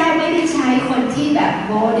พระเจ้าไม่ได้ใช้คนที่แบบ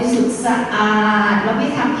บริสุทธิ์สะอาดเราไม่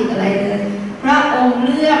ทำผิดอะไรเลยพระองค์เ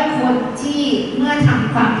ลือกคนที่เมื่อท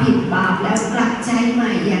ำความผิดบาปแล้วกลับใจให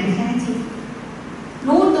ม่อย่างแท้จริง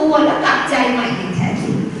รู้ตัวแล้วกลับใจใหม่อย่างแท้จริ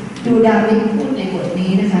งดูดาวิดพูดในบท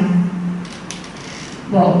นี้นะคะ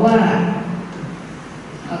บอกว่า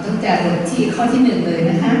เอาตั้งแต่บทที่ข้อที่1เลย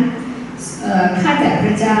นะคะข้าแต่พร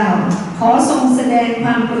ะเจ้าขอทรงแสดงคว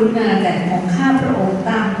ามกรุณาแด่ของข้าพระองค์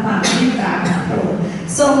ตามความเมตตาของพระองค์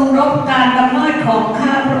ทรงลบการละเมิดของข้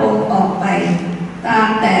าพระองค์ออกไปตาม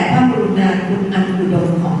แต่พระกรุณาคุณอันอุดม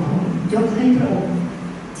ของพระองค์ยกให้พระองค์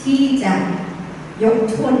ที่จะยก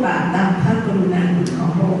โทษบาปตามพระกรุณาคุณของ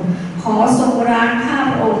พระองค์ขอทรงล้างข้า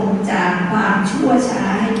พระองค์จากความชั่วช้า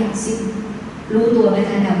ให้หมดสิ้นรู้ตัวไหม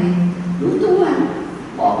คะดาวิดรู้ตัว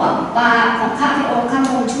บอกว่าบ บาปของข้าพระองค์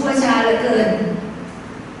ชั่วช้าเหลือเกิน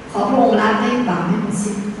ขอพระองค์ล้างให้บาปให้หมด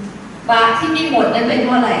สิ้นบาปที่ไม่หมดนั้นเป็นเพ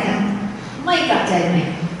ราะอะไรคะไม่กลับใจใหม่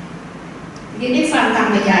ยินได้ฟังค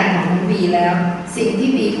ำบรรยายของมันบีแล้วสิ่งที่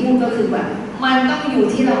บีพูดก็คือว่ามันต้องอยู่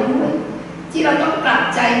ที่เราด้วยที่เราต้องกลับ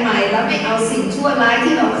ใจใหม่แล้วไม่เอาสิ่งชั่วร้าย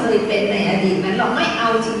ที่เราเคยเป็นในอดีตนั้นเราไม่เอา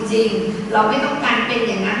จริงๆเราไม่ต้องการเป็น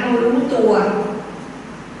อย่างนั้นเรารู้ตัว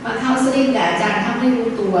มาเข้าสลิงกับอาจารย์ถ้าไม่รู้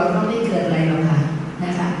ตัวก็ไม่เกิดอะไรหรอกค่ะน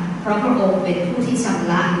ะคะเพราะพระองค์เป็นผู้ที่ช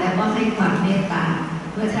ำระและก็ให้ความเมตตา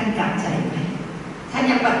เมื่อท่านกลับใจใหม่ท่าน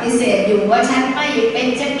ยังปฏิเสธอยู่ว่าฉันไม่เป็น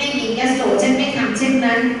ฉันไม่หญิงยโสฉันไม่ทำเช่น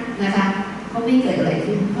นั้นนะคะก็ไม่เกิดอะไร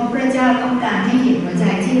ขึ้นเพราะพระเจ้าต้องการให้เห็นหัวใจ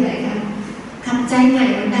ที่อะไรคะกลับใจใหม่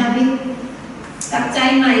เหมือนดาวิดกลับใจ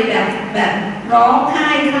ใหม่แบบร้องไห้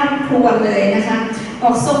คร่ำครวญเลยนะคะบ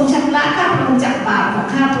อกทรงชำระข้าพระองค์จากบาปของ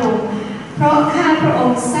ข้าพระองค์เพราะข้าพระอง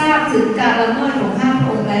ค์ทราบถึงการละเมิดของข้าพระ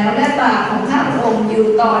องค์แล้วและบาปของข้าพระองค์อยู่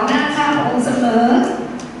ต่อหน้าข้าพระองค์เสมอ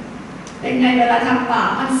เป็นไงเวลาทำบาป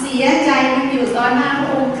มันเสียใจมันอยู่ต่อหน้าพร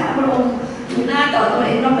ะองค์ข้าพระองค์อยู่หน้าต่อตัวเอ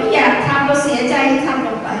งเราไม่อยากทำเราเสียใจทำล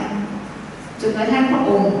งไปจนกระทั่งพระ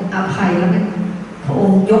องค์อภัยแล้วมันพระอง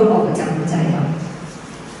ค์ยกออกจากหัวใจเรา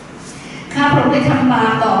ข้าพระองค์ได้ทำบา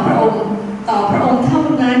ปต่อพระองค์เท่า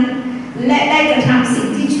นั้นและได้กระทำสิ่ง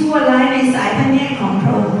ที่ชั่วร้ายในสายพระเนตรของพร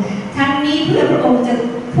ะองค์ทั้งนี้เพื่อพระองค์จะ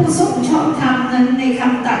ผู้ทรงชอบธรรมนั้นในค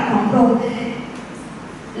ำตรัสของพระองค์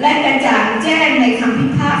และกระจ่างแจ้งในคำพิ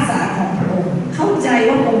พากษาของพระองค์เข้าใจ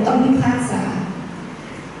ว่าพระองค์ต้องพิพากษา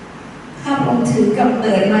ข้าพระองค์ถือกำเ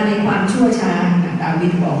นิดมาในความชั่วช้าดาวิ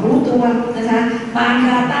ดบอกรู้ตัวนะคะมารด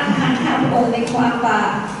าตั้งครรภ์ข้าพระองค์ในความบา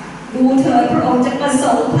ปดูเถิดพระองค์จะประส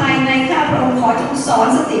งค์ภายในข้าพระองค์ขอจงสอน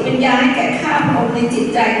สติปัญญาให้แก่ข้าพระองค์ในจิต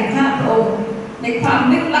ใจของข้าพระองค์ในความ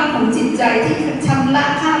ลึกลับของจิตใจที่ชำระ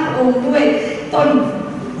ข้าพระองค์ด้วยต้น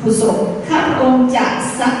กุศลข้าพระองค์จะ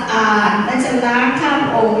สะอาดและจะล้างข้าพร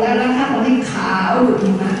ะองค์แล้วล้างข้าพระองค์ให้ขาวอยู่ดี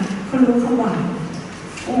มาเขารู้เขาว่า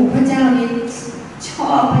โอ้พระเจ้านี่ชอ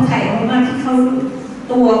บพระทัยมากที่เขา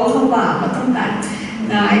ตัวว่าเขาบาปแล้วต้องการ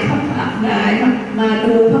นายพระพักนายมา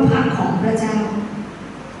ดูพระพักของพระเจ้า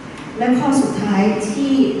และข้อสุดท้าย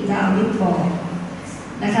ที่ดาวิดบอก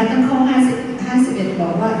นะคะตั้งข้อ51บอ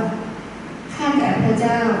กว่าข้าแต่พระเ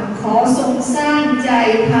จ้าขอทรงสร้างใจ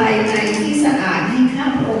ภายในที่สะอาดให้ข้า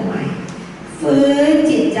พระองค์ใหม่ฟื้น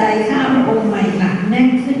จิตใจข้าพระองค์ใหม่หนักแน่น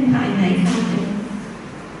ขึ้นภายในข้าพระองค์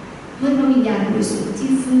เมื่อพระวิญญาณบริสุทธิ์ที่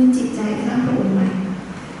ฟื้นจิตใจข้าพระองค์ใหม่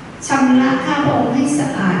ชำระข้าพระองค์ให้สะ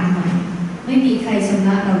อาดใหม่ไม่มีใครชำร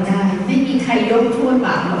ะเราได้ไม่มีใครยกโทษบ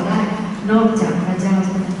าปเราได้นอกจากพระเจ้าเ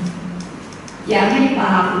ท่านั้นอย่าให้บ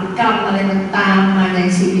าปหรือกรรมอะไรมันตามมาใน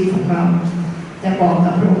ชีวิตของเราแต่บอก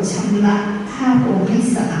กับพระองค์ชำระข้าพระองค์ให้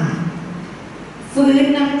สะอาดฟื้น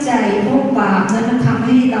น้ำใจพวกบาปนั้นมันทำใ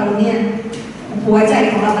ห้เราเนี่ยหัวใจ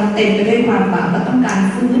ของเรามันเต็มไปด้วยความบาปเราต้องการ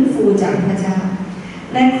ฟื้นฟูจากพระเจ้า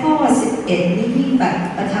และข้อ11นี่ที่แบบ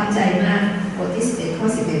ประทับใจมากบทที่11ข้อ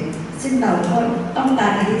11ซึ่งเราก็ต้องกา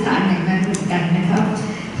รอธิษฐานอย่างนั้นเหมือนกันนะครับ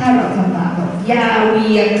ถ้าเราทำบาปอย่าเ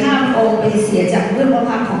วียงข้าพระองค์ไปเสียจากเรื่องพระ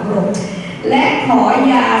พักของพระองค์และขอ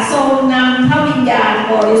อย่าทรงนำพระวิญญาณ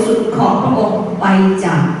บริสุทธิ์ของพระองค์ไปจ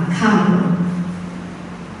ากข้าพระองค์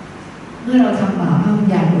เมื่อเราทำบาปพระวิญ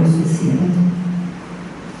ญาณบริสุทธิ์เสียไป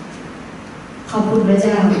ขอบคุณพระเ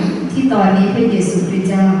จ้าที่ตอนนี้พระเยซูคริสต์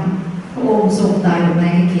เจ้าพระองค์ทรงตายบนไม้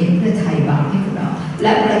กางเขนเพื่อไถ่บาปให้กับเราแล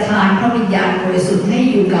ะประทานพระวิญญาณบริสุทธิ์ให้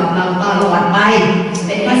อยู่กับเราตลอดไปเ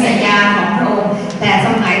ป็นพระสัญญาของพระองค์แต่ส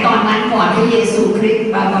มัยตอนนั้นก่อนพระเยซูคริสต์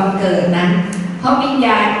มาบังเกิดนั้นพระวิญญ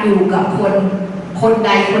าณอยู่กับคนใด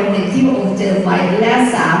คนหนึ่งที่พระองค์เจอไว้และ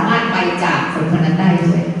สามารถไปจากคนคนนั้นได้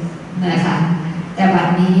ด้วยนะคะแต่บัด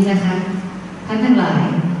นี้นะคะท่านทั้งหลาย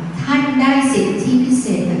ท่านได้สิทธิพิเศ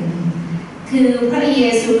ษแบบนี้คือพระเย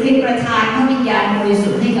ซูคริสต์ประทานพระวิญญาณบริสุ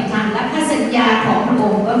ทธิ์ให้กับท่านและพระสัญญาของพระอ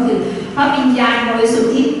งค์ก็คือพระวิญญาณบริสุท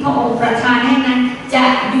ธิ์ที่พระองค์ประทานให้นั้นจะ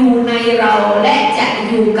อยู่ในเราและจะ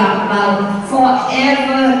อยู่กับเรา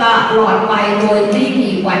forever ตลอดไปโดยไม่มี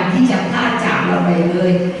วันที่จะพลาดจากเราไปเล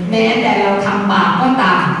ยแม้แต่เราทำบาปก็ต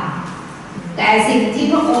ามแต่สิ่งที่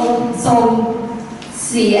พระองค์ทรง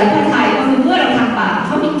เสียพระทัยก็คือเมื่อเราทำบาปพ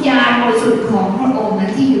ระวิญญาณบริสุทธิ์ของพระองค์นั้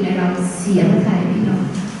นที่อยู่ในเราเสียพระทัยพี่น้อง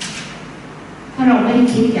ถ้าเราไม่ได้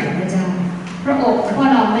คิดอย่างพระเจ้าพระองค์เพราะ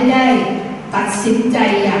เราไม่ได้ตัดสินใจ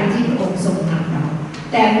อย่างที่พระองค์ทรงนำเรา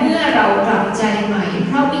แต่เมื่อเรากลับใจใหม่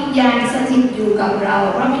พระวิญญาณสถิตอยู่กับเรา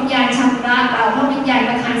พระวิญญาณชำระเราพระวิญญาณป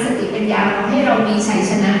ระทานสติปัญญาเราให้เรามีชัย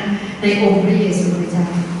ชนะในองค์พระเยซูคริสต์เจ้า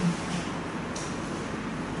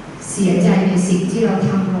เสียใจในสิ่งที่เราท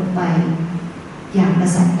ำลงไปอย่างก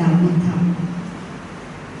ษัตริย์ดาวิดท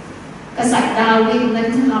ำกษัตริย์ดาวิดนั้น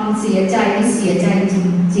ทำเสียใจที่เสียใจจ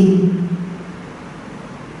ริง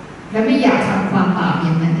ๆและไม่อยากทำความบาปอ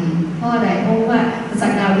ย่างนั้นเอง เพราะอะไรเพราะว่ากษัต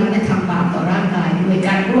ริย์ดาวิดทำบาปต่อร่างกายด้วยก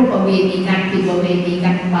ารร่วมประเวณีการผิดประเวณีก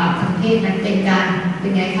ารบาปทางเพศนั้นเป็นการเป็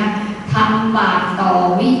นไงคะทำบาปต่อ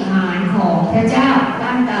วิหารของพระเจ้า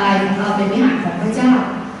ร่างกายของเราเป็นวิหารของพระเจ้า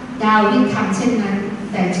ดาวิดทำเช่นนั้น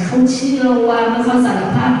แต่เขาเชื่อว่าเมื่อเขาสาร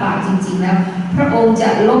ภาพบาปจริงๆแล้วพระองค์จะ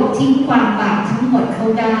ลบทิ้งความบาปทั้งหมดเขา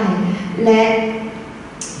ได้และ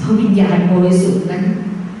พระวิญญาณบริสุทธิ์นั้น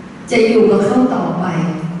จะอยู่กับเขาต่อไป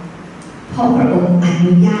เพราะพระองค์อ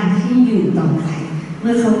นุญาตให้อยู่ต่อไปเ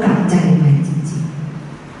มื่อเขากลับใจใหม่จริง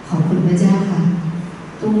ๆขอบคุณพระเจ้าค่ะ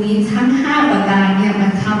ตรงนี้ทั้ง5ประการเนี่ยมั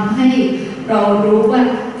นทำให้เรารู้ว่า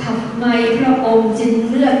ทำไมพระองค์จึง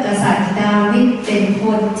เลือกกษัตริย์ดาวิดเป็นค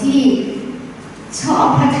นที่ชอบ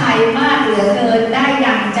พระทัยมากเหลือเกินได้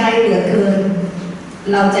ดังใจเหลือเกิน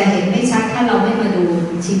เราจะเห็นไม่ชัดถ้าเราไม่มาดู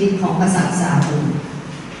ชีวิตของกษัตริย์ซาอูล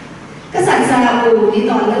กษัตริย์ซาอูลนี่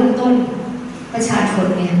ตอนเริ่มต้นประชาชน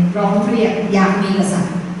เนี่ยร้องเรียกอยากมีกษัตริ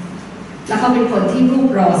ย์แล้วเขาเป็นคนที่รูป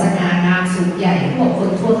หล่อสง่างามสูงใหญ่พวกคน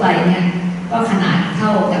ทั่วไปเนี่ยก็ขนาดเท่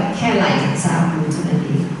ากับแค่ไหล่ของซาอูลเท่านั้นเ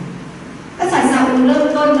องกษัตริย์ซาอูลเริ่ม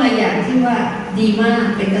ต้นมาอย่างที่ว่าดีมาก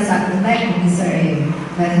เป็นกษัตริย์คนแรกของอิสราเอล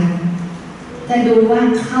นะคะแต่ดูว่า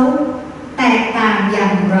เขาแตกต่างอย่า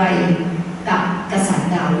งไรกับกษัตริ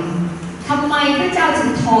ย์ดาวิดทำไมพระเจ้าถึ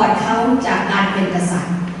งถอดเขาจากการเป็นกษัตริ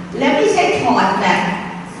ย์และไม่ใช่ถอดแบบ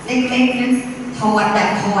เล็กๆนะถอดแบบ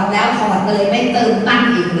ถอดแล้วถอดเลยไม่เติมตั้ง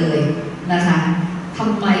อีกเลยนะคะท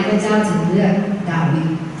ำไมพระเจ้าถึงเลือกดาวิด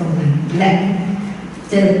ตรงนั้นและ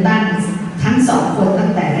เติมตั้งทั้งสองคนตั้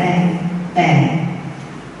งแต่แรกแต่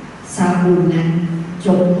ซาอูลนั้นจ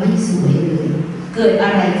บไม่สวยเลยเกิดอะ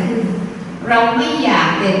ไรขึ้นเราไม่อยาก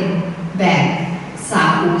เป็นแบบซา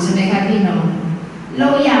อูลใช่ไหมคะพี่น้องเรา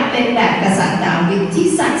อยากเป็นแบบกษัตริย์ดาวิดที่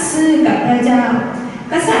สัตย์ซื่อกับพระเจ้า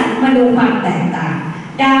กษัตริย์มาดูความแตกต่าง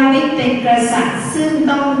ดาวิดเป็นกษัตริย์ซึ่ง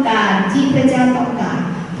ต้องการที่พระเจ้าต้องการ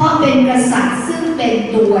เพราะเป็นกษัตริย์ซึ่งเป็น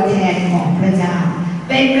ตัวแทนของพระเจ้า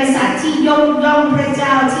เป็นกษัตริย์ที่ยกย่องพระเจ้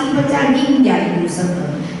าที่พระเจ้ายิ่งใหญ่อยู่เสม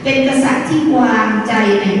อเป็นกษัตริย์ที่วางใจ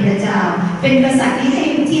ในพระเจ้าเป็นกษัตริย์ที่ใ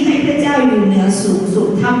ห้พระเจ้าอยู่เหนือสูงสุด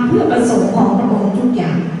ทำเพื่อประสงค์ของพระองค์ทุกอย่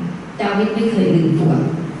างดาวิดไม่เคยลืมตัว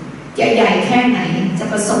จะใหญ่แค่ไหนจะ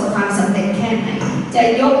ประสบความสำเร็จแค่ไหนจะ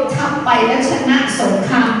ยกทัพไปและชนะสงค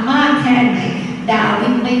รามมากแค่ไหนดาวิ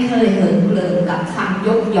ดไม่เคยเหินเกลิมกับคำย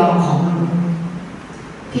กยอของมนุษย์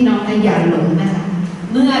พี่น้องอย่าหลงนะคะ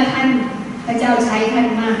เมื่อท่านพระเจ้าใช้ท่าน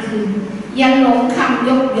มากขึ้นอย่าหลงคำ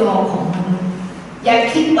ยกยอของมนุษย์อย่า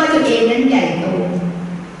คิดว่าตัวเองนั้นใหญ่โต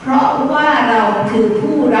เพราะว่าเราคือ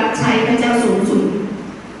ผู้รับใช้พระเจ้าสูงสุด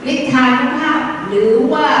ฤทธานุภาพหรือ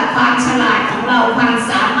ว่าความฉลาดของเราความ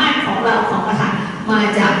สามารถของเราของประทานมา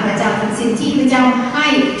จากพระเจ้าทั้งสิ้นที่พระเจ้าให้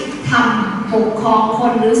ทำปกครองค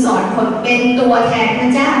นหรือสอนคนเป็นตัวแทนพร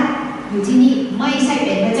ะเจ้าอยู่ที่นี่ไม่ใช่เ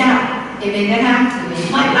ป็นพระเจ้าเอเมนนะคะ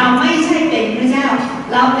เราไม่ใช่เป็นพระเจ้า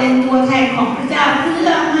เราเป็นตัวแทนของพระเจ้าเพื่อ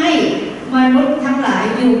ให้มนุษย์ทั้งหลาย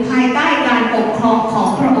อยู่ภายใต้การปกครองของ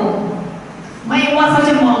พระองค์ไม่ว่าเขาจ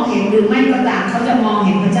ะมองเห็นหรือไม่ก็ตามเขาจะมองเ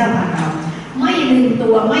ห็นพระเจ้าผ่านเราไม่ลืมตั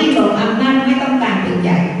วไม่หลงอำนาจไม่ต้องการเป็นให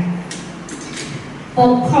ญ่ป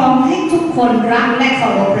กครองให้ทุกคนรักและเคา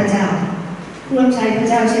รพพระเจ้าร่วมใช้พระ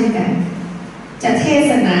เจ้าเช่นกันจะเท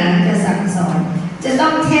ศนาจะสั่งสอนจะต้อ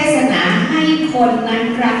งเทศนาให้คนนั้น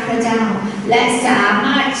รักพระเจ้าและสาม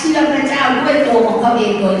ารถเชื่อพระเจ้าด้วยตัวของเขาเอ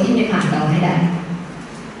งโดยที่ไม่ผ่านเราให้ได้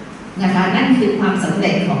นะคะนั่นคือความสำเ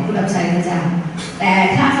ร็จของผู้รับใช้พระเจ้าแต่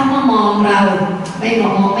ถ้าเขามามองเราไม่ม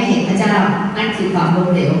องไม่เห็นพระเจ้านั่นคือความล้ม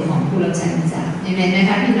เหลวของผู้รับใช้พระเจ้าเอเมนนะ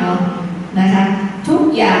คะพี่น้องนะคะทุก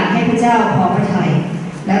อย่างให้พระเจ้าพอพระทัย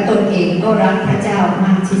แล้วตนเองก็รักพระเจ้าม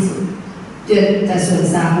ากที่สุดจนจะส่วน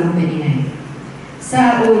ซาอูลเป็นยังไงซา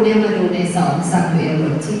อูลเนี่ยมาดูใน2 ซามูเอลบ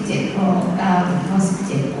ทที่7ข้อ9ถึงข้อ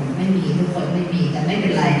17ผมไม่มีทุกคนไม่มีแต่ไม่เป็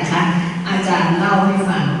นไรนะคะอาจารย์เล่าให้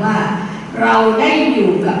ฟังว่าเราได้อ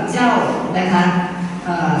ยู่กับเจ้านะคะ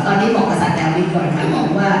ตอนนี้บอกกษัตริย์ดาวิดก่อนค่ะบอก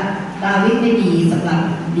ว่าดาวิดไม่ดีสำหรับ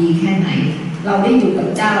ดีแค่ไหนเราได้อยู่กับ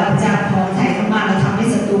เจ้าพระเจ้าพอใจมากๆเราทำให้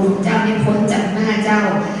ศัตรูของเจ้าไม่พ้นจากหน้าเจ้า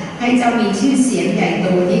ให้เจ้ามีชื่อเสียงใหญ่โต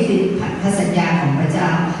นี่คือพระสัญญาของพระเจ้า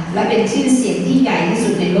และเป็นชื่อเสียงที่ใหญ่ที่สุ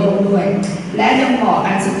ดในโลกด้วยและจะบอก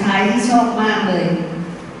อันสุดท้ายที่ชอบมากเลย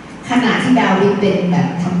ขณะที่ดาวิดเป็นแบบ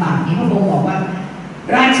ทำบาปนี้พระองค์บอกว่า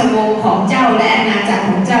ราชวงศ์ของเจ้าและอาณาจักร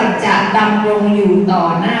ของเจ้าจะดำรงอยู่ต่อ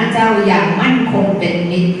หน้าเจ้าอย่างมั่นคงเป็น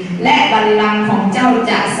นิจและบัลลังก์ของเจ้า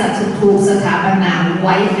จะถูกสถาปนาไ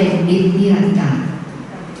ว้เป็นนิจนิรันดร์กาล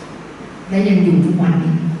และยังอยู่ทุกวัน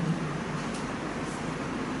นี้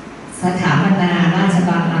สถาปนาราช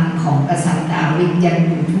บัลลังก์ของกษัตริย์ดาวิดยังอ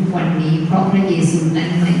ยู่ทุกวันนี้เพราะพระเยซูนั้น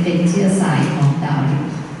ไม่เป็นเชื้อสายของดาวิด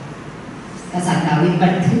กษัตริย์ดาวิดบั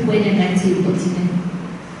นทึกไว้ในหนังสือบทที่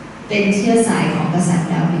1 เป็นเชื้อสายของกษัตริย์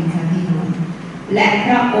ดาวิดค่ะพี่น้องและพ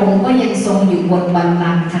ระองค์ก็ยังทรงอยู่บนบัล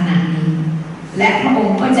ลังก์ขณะนี้และพระอง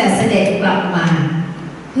ค์ก็จะเสด็จกลับมา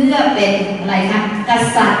เพื่อเป็นอะไรคะก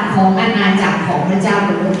ษัตริย์ของอาณาจักรของพระเจ้าบ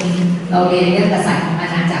นโลกนี้เราเรียนเรื่องกษัตริย์ของอา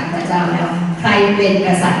ณาจักรพระเจ้าแล้วใครเป็นก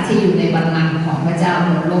ษัตริย์ที่อยู่ในบัลลังก์ของพระเจ้าบ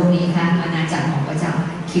นโลกนี้คะอาณาจักรของพระเจ้า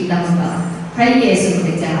คิดแล้วก็พระเยซูค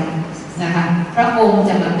ริสต์เจ้านะคะพระองค์จ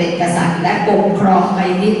ะมาเป็นกษัตริย์และปกครองไป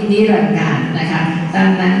นิรันดร์กาลนะคะดัง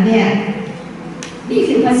นั้นเนี่ยนี่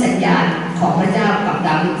คือพระสัญญาของพระเจ้ากับด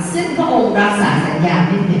าวิดซึ่งพระองค์รักษาสัญญาไ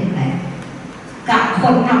ม่เปลี่ยนแปลงกับค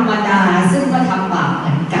นธรรมดาซึ่งก็ทำบาปเห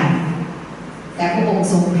มือนกันแต่พระองค์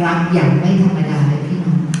ทรงรักอย่างไม่ธรรมดาเลยพี่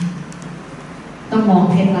น้องต้องมอง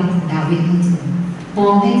เคล็ดลับของดาวิดให้ถึงมอ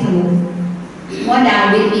งให้ทะลุว่าดา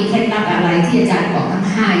วิดมีเคล็ดลับอะไรที่อาจารย์บอกทั้ง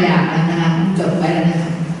5 อย่างแล้วนะคะจดไว้แล้วนะค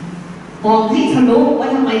ะมองให้ทะลุว่า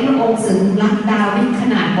ทำไมพระองค์ถึงรักดาวิดข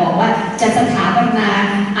นาดบอกว่าจะสถาปนา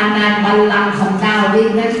อาณาบัลลังก์ของดาวิด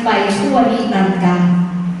นั้นไปชั่วนิรันดร์กาล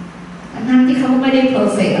ทั้งที่เขาไม่ได้เพอ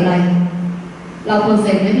ร์เฟกต์อะไรเราเพอร์เฟ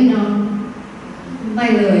กต์ไหมพี่น้องไม่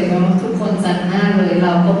เลยเนาะทุกคนสันหน้าเลยเร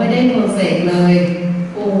าก็ไม่ได้เพอร์เฟกต์เลย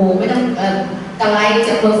โอ้โหไม่ต้องไกลจ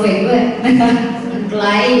ะเพอร์เฟกต์ด้วยนะคะมันไกล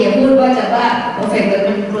อย่าพูดว่าจะว่าเพอร์เฟกต์เลย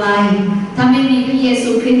มันไกลถ้าไม่มีพระเยซู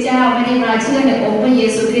คริสต์เจ้าไม่ได้มาเชื่อในองค์พระเย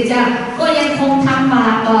ซูคริสต์เจ้าก็ยังคงทำบา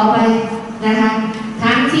ปต่อไปนะคะ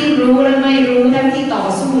ทั้งที่รู้และไม่รู้ทั้งที่ต่อ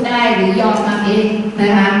สู้ได้หรือยอมทำเองน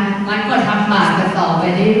ะคะมันก็ทำบาปกันต่อไป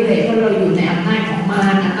เรื่อยๆเพราะเราอยู่ในอำนาจของมา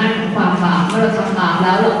รอำนาจของความบาปเมื่อเราทำบาปแ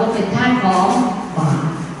ล้วเราก็เป็นทาสของบาป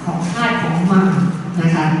ของทาสของมารนะ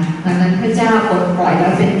คะดังนั้นพระเจ้าปลดปล่อยเรา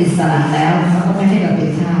เป็นอิสระแล้วเขาก็ไม่ให้เราเป็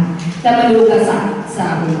นทาสแต่มาดูกษัตริย์ซา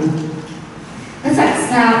อูลกษัตริย์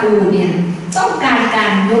ซาอูลเนี่ยต้องกา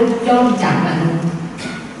รยกย่องจากมนุษย์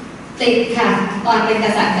ติดค่ะตอนเป็นก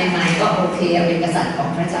ษัตริย์ใหม่ๆก็โอเคเป็นกษัตริย์ของ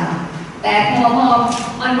พระเจ้าแต่พอ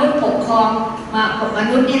มนุษย์ปกครองม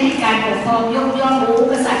นุษย์นี่ให้การปกครองยกย่อง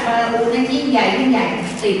กษัตริย์ซาอูลนั้นยิ่งใหญ่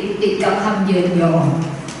ติดกับคำเยินยอ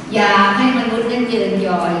อยากให้มนุษย์นั้นเยินย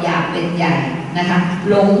ออยากเป็นใหญ่นะคะ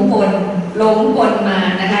หลงกลมา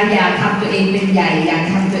นะคะอยากทำตัวเองเป็นใหญ่อยาก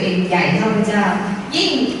ทำตัวเองใหญ่เท่าพระเจ้ายิ่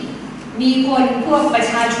งมีคนพวกประ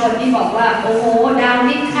ชาชนที่บอกว่าโอ้โหดา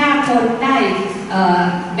วิดฆ่าคนได้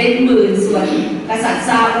เป็นหมื่นส่วนกษัตริย์ซ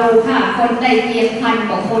าอูลฆ่าคนได้เพียง1,000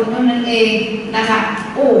 กว่าคนเท่านั้นเองนะคะ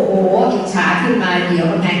โอ้โหอิจฉาขึ้นมาเดี๋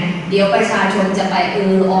ยวประชาชนจะไป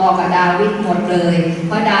กับดาวิดหมดเลยเ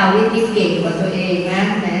พราะดาวิดนี่เก่งกว่าตัวเองนะ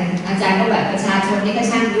อาจารย์ก็แบบประชาชนนี่ก็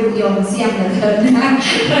ช่างยุยงเสี้ยมเหลือเกินนะ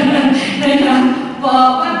บอ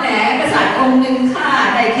กว่าแหมกษัตริย์องค์หนึ่งฆ่า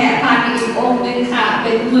ได้แค่1,000อีกองค์หนึ่งฆ่าเ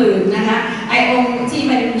ป็นหมื่นนะคะไอองค์ที่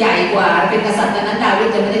มันใหญ่กว่าเป็นกษัตริย์ตอนนั้นดาวิด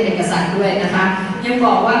จะไม่ได้เป็นกษัตริย์ด้วยนะคะยังบ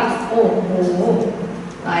อกว่าโอ้โห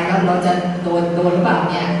ตายแล้วเราจะโดนหรือเปล่า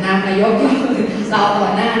เนี่ยนายกเราต่อ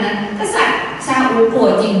หน้านั้นกษัตริย์ซาอูลโกร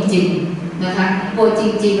ธจริงๆนะคะโกรธจ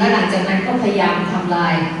ริงๆแล้วหลังจากนั้นก็พยายามทำลา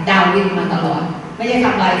ยดาวิดมาตลอดไม่ได้ท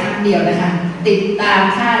ำลายครั้งเดียวนะคะติดตาม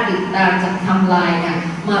จะทำลายเนี่ย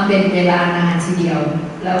มาเป็นเวลานานทีเดียว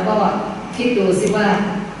แล้วก็คิดดูสิว่า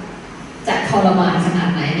จะทรมานขนาด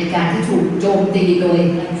ไหนในการที่ถูกโจมตีโดย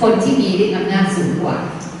คนที่มีฤทธิ์อำนาจสูงกว่า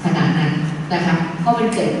ขนาดนั้นนะคะเพราะมัน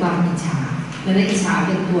เกิดความอิจฉาและอิจฉาเ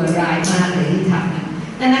ป็นตัวร้ายมากเลยที่ทำนะ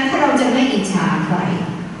ดังนั้นถ้าเราจะไม่อิจฉาใคร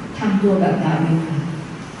ทำตัวแบบดาวิด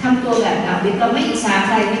ทำตัวแบบดาวิดเราไม่อิจฉาใ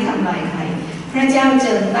ครไม่ทำลายใครพระเจ้าเ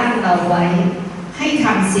จิญตั้งเราไว้ให้ท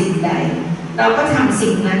ำสิ่งใดเราก็ทำ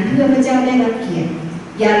สิ่งนั้นเพื่อพระเจ้าได้รับเกียรติ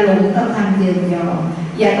อย่าหลงกับคำเยินยอ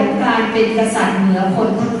อย่าต้องการเป็นกษัตริย์เหนือคน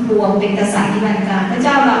ทั้งปวงเป็นกษัตริย์นิรันดร์กาลพระเ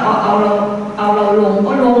จ้าเราเอาเราลง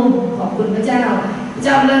ก็ลงขอบคุณพระเจ้าพระเ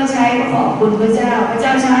จ้าเลิกใช้ก็ขอบคุณพระเจ้าพระเจ้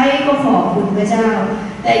าใช้ก็ขอบคุณพระเจ้า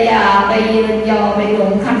แต่อย่าไปเยินยอไปหล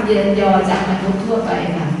งคำเยินยอจากมนุษย์ทั่วไป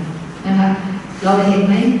ค่ะนะคะเราเห็นไ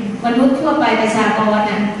หมมนุษย์ทั่วไปประชากรเ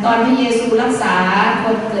นี่ยตอนที่เยซูรักษาค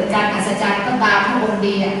นเกิดการอัศจรรย์ก็ตามพระองค์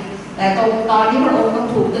ดีแต่ตอนที่พระองค์ต้อง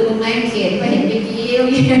ถูกตึงไม้เขียนก็เห็นไปเยี่ยว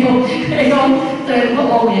เตือนพระ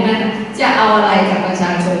องค์อย่างนั้นจะเอาอะไรกับประช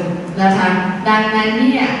าชนนะคะดังนั้นเ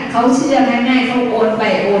นี่ยเขาเชื่อง่ายๆเขาโอนไป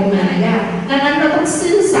โอนมายากดังนั้นเราต้อง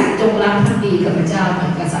ซื่อสัตย์จงรักภักดีกับพระเจ้าเหมือ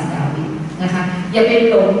นกษัตริย์ดาวิดนะคะอย่าเป็น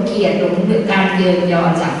หลงเกียรติหลงการเยินยอ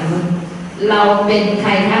จากมนุษย์เราเป็นใคร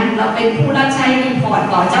คะเราเป็นผู้รับใช้รีพอร์ต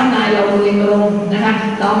ต่อเจ้านายเราโดยตรงนะคะ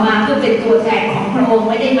เรามาเพื่อเป็นตัวแทนของพระองค์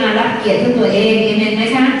ไม่ได้มารับเกียรติเพื่อตัวเองเอเมนไหม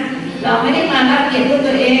คะเราไม่ได้มารับเกียรติเพื่อ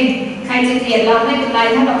ตัวเองใครจะเกลียดเราไม่เป็นไร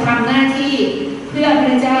ถ้าเราทำหน้าที่เพื่อพ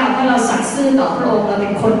ระเจ้าถ้าเราสัตย์ซื่อต่อพระองค์เราเป็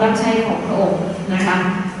นคนรับใช้ของพระองค์นะคะ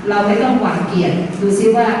เราไม่ต้องหวังเกียรติดูซิ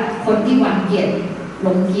ว่าคนที่หวังเกียรติหล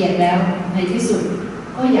งเกียรติแล้วในที่สุด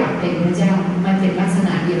ก็อยากเป็นพระเจ้ามันเป็นลักษณ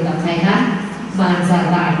ะเดียวกับใครคะ มารซา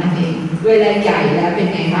ตานนั่นเองเวลาใหญ่แล้วเป็น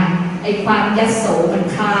ไงคะไอ้ความยัโสมัน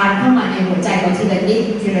คลานเข้ามาในหัวใจเราทีละนิด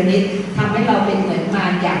ทีละนิดทำให้เราเป็นเหมือนมา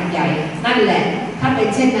รอย่างใหญ่นั่นแหละถ้าเป็น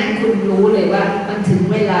เช่นนั้นคุณรู้เลยว่ามันถึง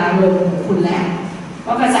เวลาลงของคุณแล้วเพร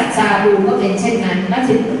าะกษัตริย์ซาอูลก็เป็นเช่นนั้นและ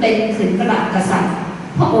ถึงกระกษัตริย์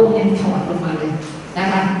พระองค์ยังถอดลงมาเลยนะ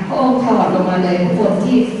คะพระองค์ถอดลงมาเลยคน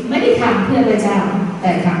ที่ไม่ได้ทำเพื่อพระเจ้าแ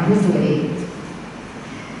ต่ทำเพื่อตัวเอง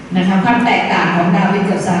นะคะความแตกต่างของดาวิด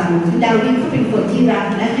กับซาอูลคือดาวิดเขาเป็นคนที่รัก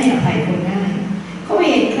และให้อภัยคนง่ายเขาไม่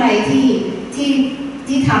เห็นใคร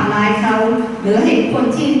ที่ทำร้ายเขาหรือเห็นคน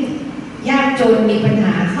ที่ยากจนมีปัญห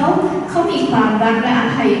าเขามีความรักและอ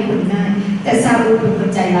ภัยคนง่ายแต่ซาอูลเป็นคน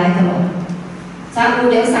ใจร้ายตลอดซาอูล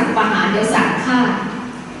เดี๋ยวสั่งประหารเดี๋ยวสั่งฆ่า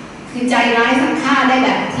คือใจร้ายสั่งฆ่าได้แบ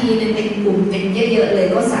บทีนึงเป็นกลุ่มเป็นเยอะๆเลย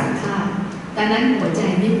ก็สั่งฆ่าดังนั้นหัวใจ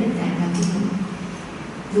ไม่เหมือนกันนะที่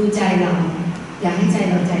ดูใจเราอย่าให้ใจ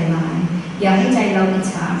เราใจร้ายอย่าให้ใจเราอิจ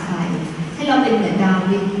ฉาใครให้เราเป็นเหมือนดา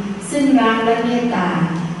วิดซึ่งรักและเมตตา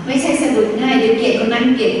ไม่ใช่สะดุดง่ายเดี๋ยวเกลียดคนนั้น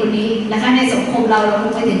เกลียดคนนี้นะคะในสังคมเราค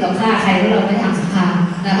งไม่ถึงกับฆ่าใครเพราะเราไม่ทำสงคราม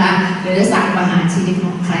นะคะหรือสั่งประหารชีวิตข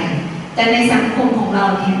องใครแต่ในสังคมของเรา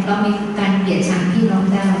เนี่ยเรามีการเกลียดชังพี่น้อง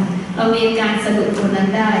ได้เรามีการสะดุดคนนั้น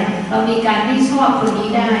ได้เรามีการไม่ชอบคนนี้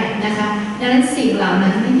ได้นะคะดังนั้นสิ่งเหล่า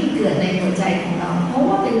นั้นไม่ได้เกิดในหัวใจของเราเพราะ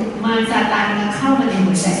ว่าเป็นมารซาตานเข้ามาใน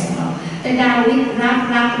หัวใจของเราแต่ดาวิดรั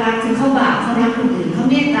กคือเขาบาปเขารักคนอื่นเขา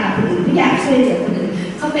เมตตาคนอื่นเขาอยากช่วยเหลือคนอื่น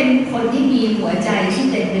เขาเป็นคนที่มีหัวใจที่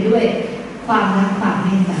เต็มไปด้วยความรักความเม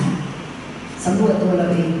ตตาสำรวจตัวเรา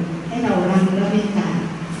เองให้เรารักและเมตตา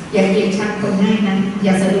อย่าเกลียดชังคนง่ายนะอ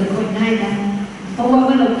ย่าสะดุดคนง่ายนะเพราะว่าเ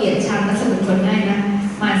มื่อเราเกลียดชังและสะดุดคนง่ายนะ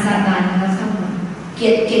มารซาตานมันเข้ามาเกลี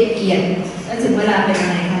ยดแล้วถึงเวลาเป็นอะ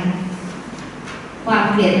ไรคะความ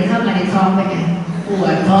เกลียดมันเข้ามาในท้องไปไงปว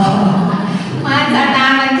ดท้องมารซาตา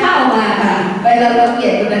นมันเข้ามาค่ะเวลาเราเกลี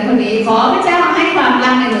ยดคนนั้นคนนี้ขอพระเจ้าให้ความรั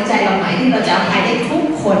กในหัวใจเราใหม่ที่เราจะอภัยได้ทุก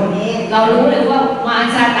คนนี้เรารู้เลยว่ามาร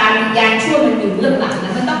ซาตานวิญญาณชั่วมันอยู่เบื้องหลังน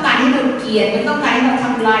ะมันต้องการให้เราเกลียดมันต้องการให้เราท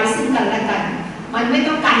ำลายซึ่งกันและกันมันไม่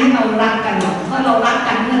ต้องการให้เรารักกันหรอกเพราะเรารัก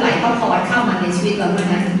กันเมื่อไหร่ก็พอเข้ามาในชีวิตเราเมื่อ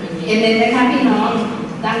นั้นเห็นไหมคะพี่น้อง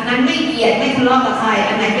ดังนั้นไม่เกลียดไม่ทะเลาะกับใคร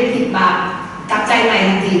อันไหนเป็นผิดบาปกลับใจใหม่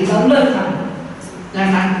ทันทีเราเลิกทำนะ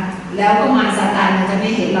คะแล้วก็มารซาตานมันจะไม่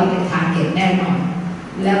เห็นเราเป็นทางเห็นแน่นอน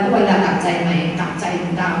แล้วก็เวลากลับใจใหม่กลับใจขอ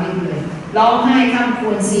งดาวิดเลยร้องไห้คำค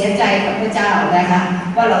วรเสียใจกับพระเจ้านะคะ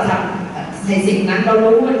ว่าเราทำในสิ่งนั้นเรา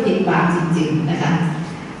รู้ว่าผิดบาปจริงๆนะคะ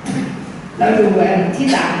แล้วดูที่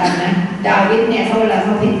ต่างกันนะดาวิดเนี่ยเขาเวลาเข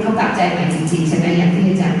าผิดเขากลับใจใหม่จริงๆใช่ไหมอย่างที่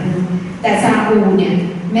อาจารย์พูดแต่ซาอูลเนี่ย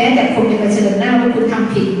แม้แต่คนจะเผชิญหน้าว่าคุณท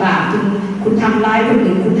ำผิดบาปคุณทำร้ายคน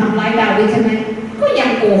อื่นคุณทำร้ายดาวิดใช่ไหมก็ยัง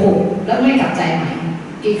โกหกแล้วไม่กลับใจใหม่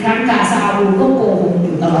อีกครั้งกาซาอูลก็โกหกอ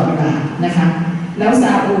ยู่ตลอดเวลานะคะแล้วซ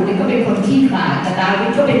าอูลเนี่ยก็เป็นคนขี้ขลาดแต่ดาวิด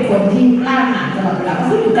ก็เป็นคนที่กล้าหาญตลอดเวลาเพราะเ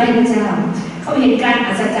ขาอยู่ใกล้พระเจ้าเขาเห็นการ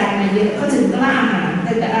อัศจรรย์มาเยอะเขาถึงกล้าหาญ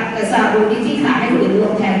แต่ซาอูลนี่ขี้ขลาดให้คนอื่นร่ว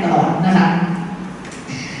มแทนตลอดนะคะ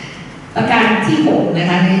ประการที่6นะ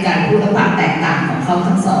คะในการพูดถึงความแตกต่างของเขา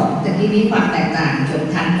ทั้งสองแต่ที่นี้ความแตกต่างจน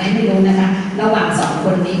ทันไม่รู้นะคะระหว่าง2ค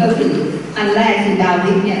นนี้ก็คืออันแรกคือดา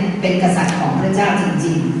วิดเนี่ยเป็นกษัตริย์ของพระเจ้าจ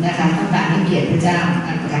ริงๆนะคะต้องการให้เกียรติพระเจ้า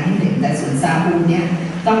อันประการที่1แต่ส่วนซาอูลเนี่ย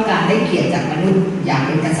ต้องการได้เกียรติจากมนุษย์อยากเ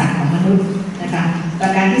ป็นกษัตริย์ของมนุษย์นะคะปร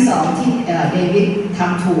ะการที่2ที่เดวิดท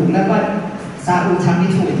ำถูกแล้วก็ซาอูลทำไม่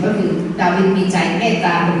ถูกก็คือดาวิดมีใจเมตต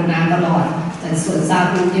ากรุณาตลอดแต่ส่วนซา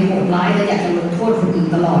อูลยังโหดร้ายและอยากจะลงโทษคนอื่น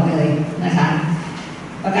ตลอดเลยนะคะ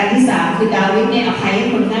ประการที่3คือดาวิดเนี่ยอภัยให้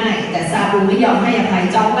คนง่ายแต่ซาอูลไม่ยอมให้อภัย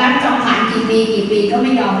จองบ้านจองผ่านกี่ปีก็ไ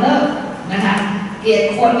ม่ยอมเลิกนะคะเกลียด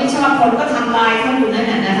คนไม่ชอบคนก็ทำลายเขาอยู่นั่น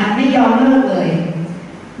นะคะไม่ยอมเลิกเลย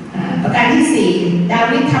ประการที่4ดา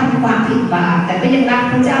วิดทำความผิดบาปแต่ก็ยังรัก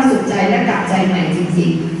พระเจ้าสุดใจและกลับใจใหม่จริง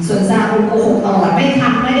ๆส่วนซาอูลโกหกตลอดไม่ได้ท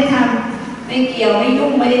ำไม่เกี่ยวไม่ยุ่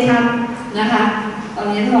งไม่ได้ทำนะคะตอน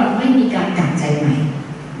นี้ตลอดไม่มีการกลับใจใหม่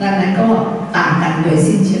ดังนั้นก็ต่างกันโดย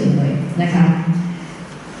สิ้นเชิงเลยนะคะ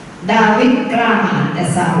ดาวิดกล้าหาญแต่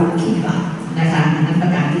ซาอูลขี้ขลาดนะคะอันนั้นปร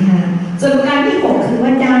ะการที่5ส่วนประการที่6คือว่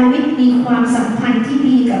าดาวิดมีความสัมพันธ์ที่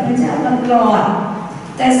ดีกับพระเจ้าตลอด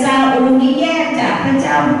แต่ซาอูลนี่แยกจากพระเ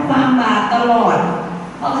จ้าด้วยความบาปตลอด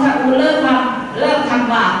พอซาอูลเริ่มท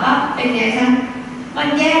ำบาปปั๊บเป็นไงคะมัน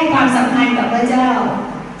แยกความสัมพันธ์กับพระเจ้า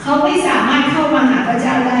เขาไม่สามารถเข้ามาหาพระเ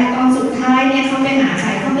จ้าได้ตอนสุดท้ายเนี่ยเขาไปหาใคร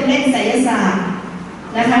เขาไปเล่นไสยศาสตร์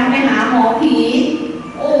นะคะไปหาหมอผี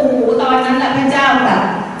โอ้โหตอนนั้นแหละพระเจ้าแบบ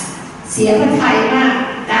เสียพระทัยมาก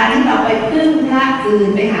การที่เราไปพึ่งพระอื่น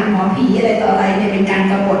ไปหาหมอผีอะไรต่ออะไรเนี่ยเป็นการ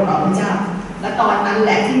กบฏต่อพระเจ้าและตอนนั้นแห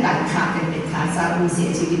ละที่ตัดขาดเป็นเด็ดขาดซาอูลเสีย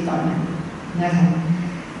ชีวิตตอนนั้นนะคะ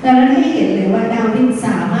ดังนั้นให้เห็นเลยว่าดาวิดส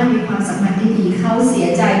ามารถมีความสัมพันธ์ที่ดีเขาเสีย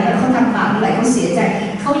ใจเมื่อเขาทำบาปเมื่อไหร่เขาเสียใจ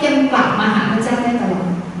เขายังกลับมาหาพระเจ้าได้ตลอด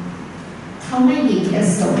เข เขาไม่หยิ่งย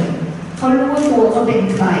โสเขารู้ว่าตัวเขาเป็น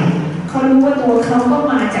ใครเขารู้ว่าตัวเขาก็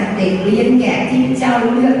มาจากเด็กเลี้ยงแกะที่พระเจ้า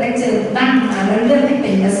เลือกและเจิมตั้งมาแล้วเลือกให้เ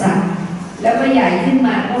ป็นกษัตริย์แล้วก็ใหญ่ขึ้นม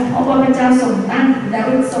าเพราะว่าพระเจ้าทรงตั้งแล้ว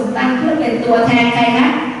ทรงตั้งเพื่อเป็นตัวแทนใครคะ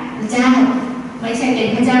พระเจ้าไม่ใช่เป็น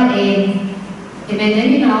พระเจ้าเองเห็นไหม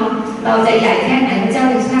พี่น้องเราจะใหญ่แค่ไหนพระเจ้า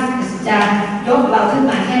จะยกเราขึ้น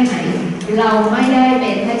มาแค่ไหนเราไม่ได้เป็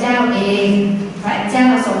นพระเจ้าเองพระเจ้า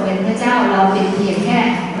ทรงเป็นพระเจ้าเราเป็นเพียงแค่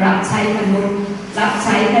รับใช้มนุษย์รับใ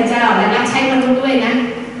ช้พระเจ้าและรับใช้มนุษย์ด้วย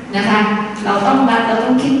นะคะเราต้อ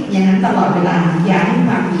งคิดอย่างนั้นตลอดเวลาอย่าให้ค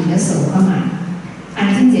วามหยิ่งยโสเข้ามาอัน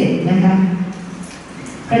ที่7นะคะ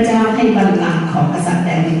พระเจ้าให้บัลลังก์ของกษัตริย์แด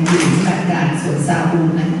วิดอยู่ในการส่วนซาอูล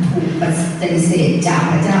นั้นถูกปฏิเสธจาก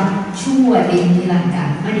พระเจ้าชั่วดินนิรันดร์การ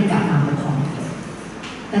ไม่ได้กลับมาปกครอง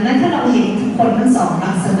ดังนั้นถ้าเราเห็นทุกคนทั้งสอง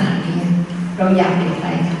ลักษณะนี้เราอยากเป็นใคร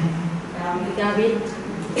คะดาวิด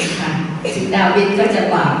ค่ะถึงดาวิดก็จะ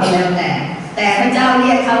บาปก็แล้วแต่พระเจ้าเ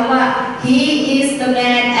รียกเขาว่า he is the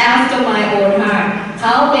man after my own heart เข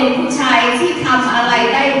าเป็นผู้ชายที่ทำอะไร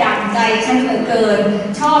ได้ดั่งใจฉันเหลือเกิน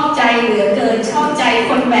ชอบใจเหลือเกินชอบใจ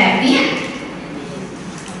คนแบบนี้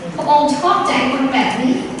พระองค์ชอบใจคนแบบ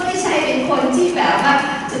นี้ไม่ใช่เป็นคนที่แบบว่า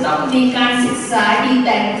จะต้องมีการศึกษาดีแ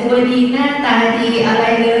ต่งตัวดีหน้าตาดีอะไร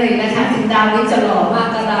เลยนะคะถึงดาวิดจะหล่อมาก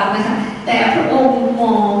ก็ตามนะคะแต่พระองค์ม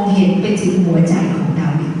องเห็นไปถึงหัวใจของดา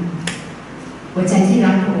วิดหัวใจที่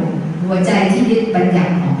รักพระองค์หัวใจที่ยึดบัญญั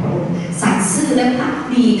ติของพระองค์สัตย์ซื่อและภัก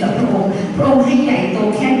ดีกับพระองค์พระองค์ให้ใหญ่โต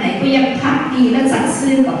แค่ไหนก็ยังภักดีและสัตย์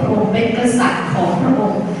ซื่อกับพระองค์เป็นกษัตริย์ของพระอ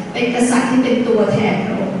งค์เป็นกษัตริย์ที่เป็นตัวแทนพ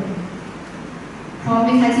ระองค์พร้อมไหม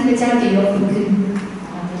คะที่พระเจ้าจะยกคุณขึ้น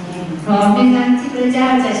พร้อมไหมคะที่พระเจ้า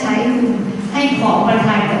จะใช้คุณให้ของประท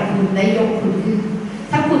านกับคุณและยกคุณขึ้น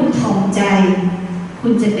ถ้าคุณถ่อมใจคุ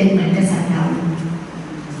ณจะเป็นเหมือนกษัตริย์ดาวิด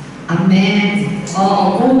A man or a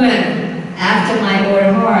woman after my own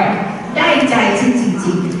heart ได้ใจฉันจ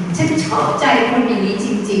ริงๆฉันชอบใจคนอย่างนี้จ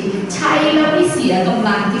ริงๆใช้แล้วไม่เสียกำ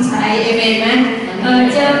ลังที่ใช้เอเมนไหม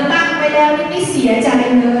เจอตั้งไปแล้วไม่เสียใจ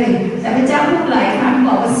เลยแต่พระเจ้าพูดหลายครั้งบ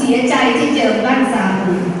อกว่าเสียใจที่เจอบ้านซา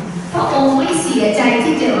อูลพระองค์ไม่เสียใจ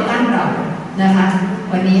ที่เจอบ้านเรานะคะ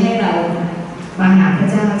วันนี้ให้เรามาหาพระ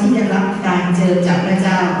เจ้าที่จะรับการเจอจากพระเ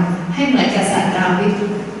จ้าให้เหมือนกษัตริย์ดาวิด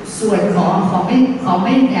ส่วนของไ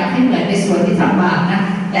ม่อยากให้เหมือนในส่วนที่ทำบาปนะ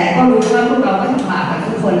แต่ก็รู้ว่าพวกเราก็ทำบาปกัน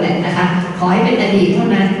ทุกคนแหละนะคะขอให้เป็นอดีตเท่า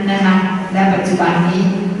นั้นนะคะและปัจจุบันนี้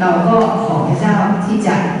เราก็ขอพระเจ้าที่จ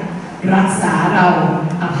ะรักษาเรา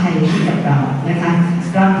อภัยให้กับเรานะคะ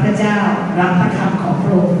รักพระเจ้ารักพระธรรมของพร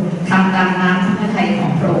ะองค์ทำตามน้ำพระทัยขอ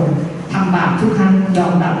งพระองค์ทำบาปทุกครั้งยอ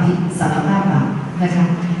มรับผิดสารภาพบาปนะคะ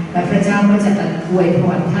และพระเจ้าก็จะอวยพ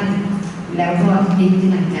รท่านแล้วก็นิ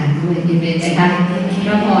รันดร์การด้วยเอเมนนะคะพ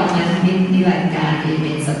ระพรนั้นนิรันดร์การเอเม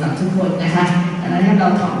นสำหรับทุกคนนะคะดังนั้นให้เรา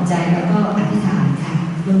ถ่อมใจแล้วก็อธิษฐานค่ะ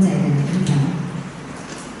ร่วมใจกันอธิษฐาน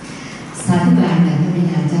สาธุการแด่พระบิ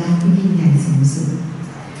ดาเจ้าผู้ยิ่งใหญ่สูงสุด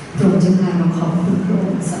โปรดจงมาขอบคุณพระอ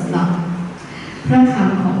งค์สำหรับพระค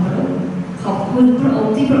ำของพระองค์ขอบคุณพระอง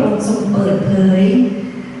ค์ที่พระองค์ทรงเปิดเผย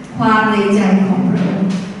ความในใจของพระองค์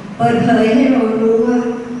เปิดเผยให้เรารู้ว่า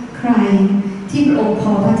ใครที่พระองค์พ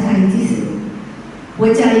อพระทัยที่สุดหัว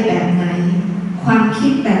ใจแบบไหนความคิ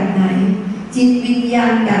ดแบบไหนจิตวิญญา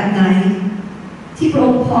ณแบบไหนที่พระอ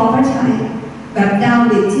งค์พอพระทัยแบบดา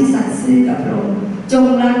วิดที่สัตย์ซื่อกับพระองค์จง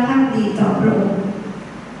รักภักดีต่อพระองค์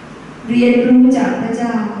เรียนรู้จากพระเจ้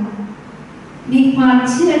ามีความ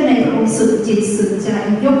เชื่อในพระองค์สุดจิตสุดใจ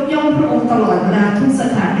ยกย่องพระองค์ตลอดเวลาทุกส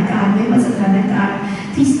ถานการณ์ไม่ว่าสถานการณ์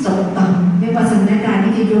ที่ตกต่ำไม่ว่าสถานการณ์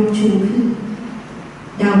ที่จะยกชูขึ้น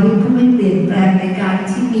ดาวิดก็ไม่เปลี่ยนแปลงในการ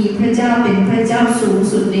ที่มีพระเจ้าเป็นพระเจ้าสูง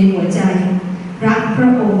สุดในหัวใจรักพระ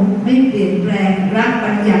องค์ไม่เปลี่ยนแปลงรัก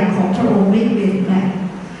บัญญัติของพระองค์ไม่เปลี่ยนแปลง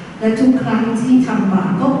และทุกครั้งที่ทำบาป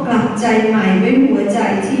ก็กลับใจใหม่ด้วยหัวใจ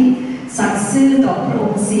ที่สัตย์ซื่อต่อพระอ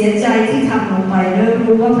งค์เสียใจที่ทำลงไปแล้ว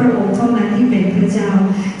รู้ว่าพระองค์เท่านั้นที่เป็นพระเจ้า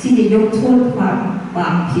ที่จะยกโทษความบา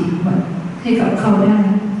ปผิดให้กับเขาได้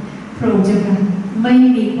พระองค์จะไม่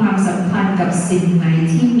มีความสัมพันธ์กับสิ่งไหน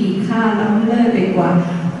ที่มีค่าล้ำเลิศไปกว่า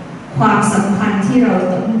ความสัมพันธ์ที่เรา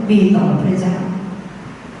ต้องมีต่อพระเจ้า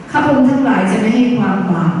ข้าพเจ้าทั้งหลายจะไม่ให้ความ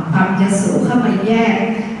บาปความยโสเข้ามาแยก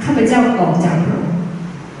ข้าพเจ้าออกจากพระองค์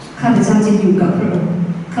ข้าพเจ้าจะอยู่กับพระองค์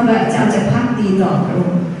ข้าพเจ้าจะภักดีต่อพระอ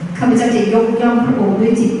งค์ข้าพเจ้าจะยกย่องพระองค์ด้ว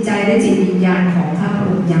ยจิตใจและจิตวิญญาณของข้าพระ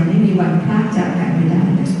องค์อย่างไม่มีวันพลาดจากกันไม่ได้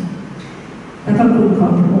เลยและพระคุณขอ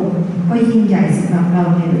งพระองค์ก็ยิ่งใหญ่สำหรับเรา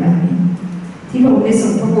ในเวลานี้ที่พระองค์ได้ส่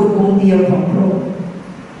งพระบุตรองค์เดียวของพระองค์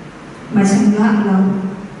มาชำระเรา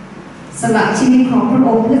สละชีวิตของพระอ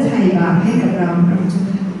งค์เพื่อไถ่บาปให้กับเราเราจุด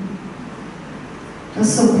เรา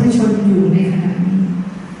ทรงพระชนอยู่ในขณะนี้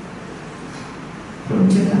พระอง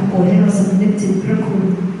ค์จะโปรดให้เราสำนึกถึงพระคุณ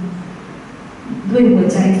ด้วยหัว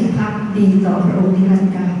ใจที่พักดีต่อพระองค์นิรันด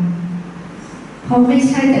ร์กาลเพราะไม่ใ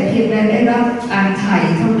ช่แต่เพียงแต่ได้รับอาไถ่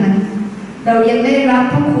เท่านั้นเรายังได้รับ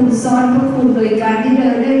พระคุณซ้อนพระคุณโดยการที่เรา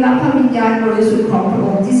ได้รับพระวิญญาณบริสุทธิ์ของพระอ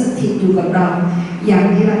งค์ที่สถิตอยู่กับเราอย่าง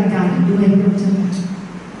นิรันดร์กาลด้วยพระเจ้า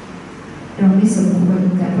เราไม่สมควร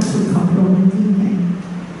แต่พระคุณของพระองค์นั้นยิ่งใหญ่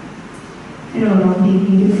ให้เราร้องเพลง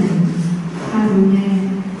นี้ด้วยกันถ้ารู้แน่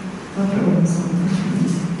ว่าพระองค์ทรงพระทัย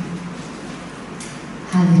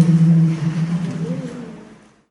ฮาเลลูยา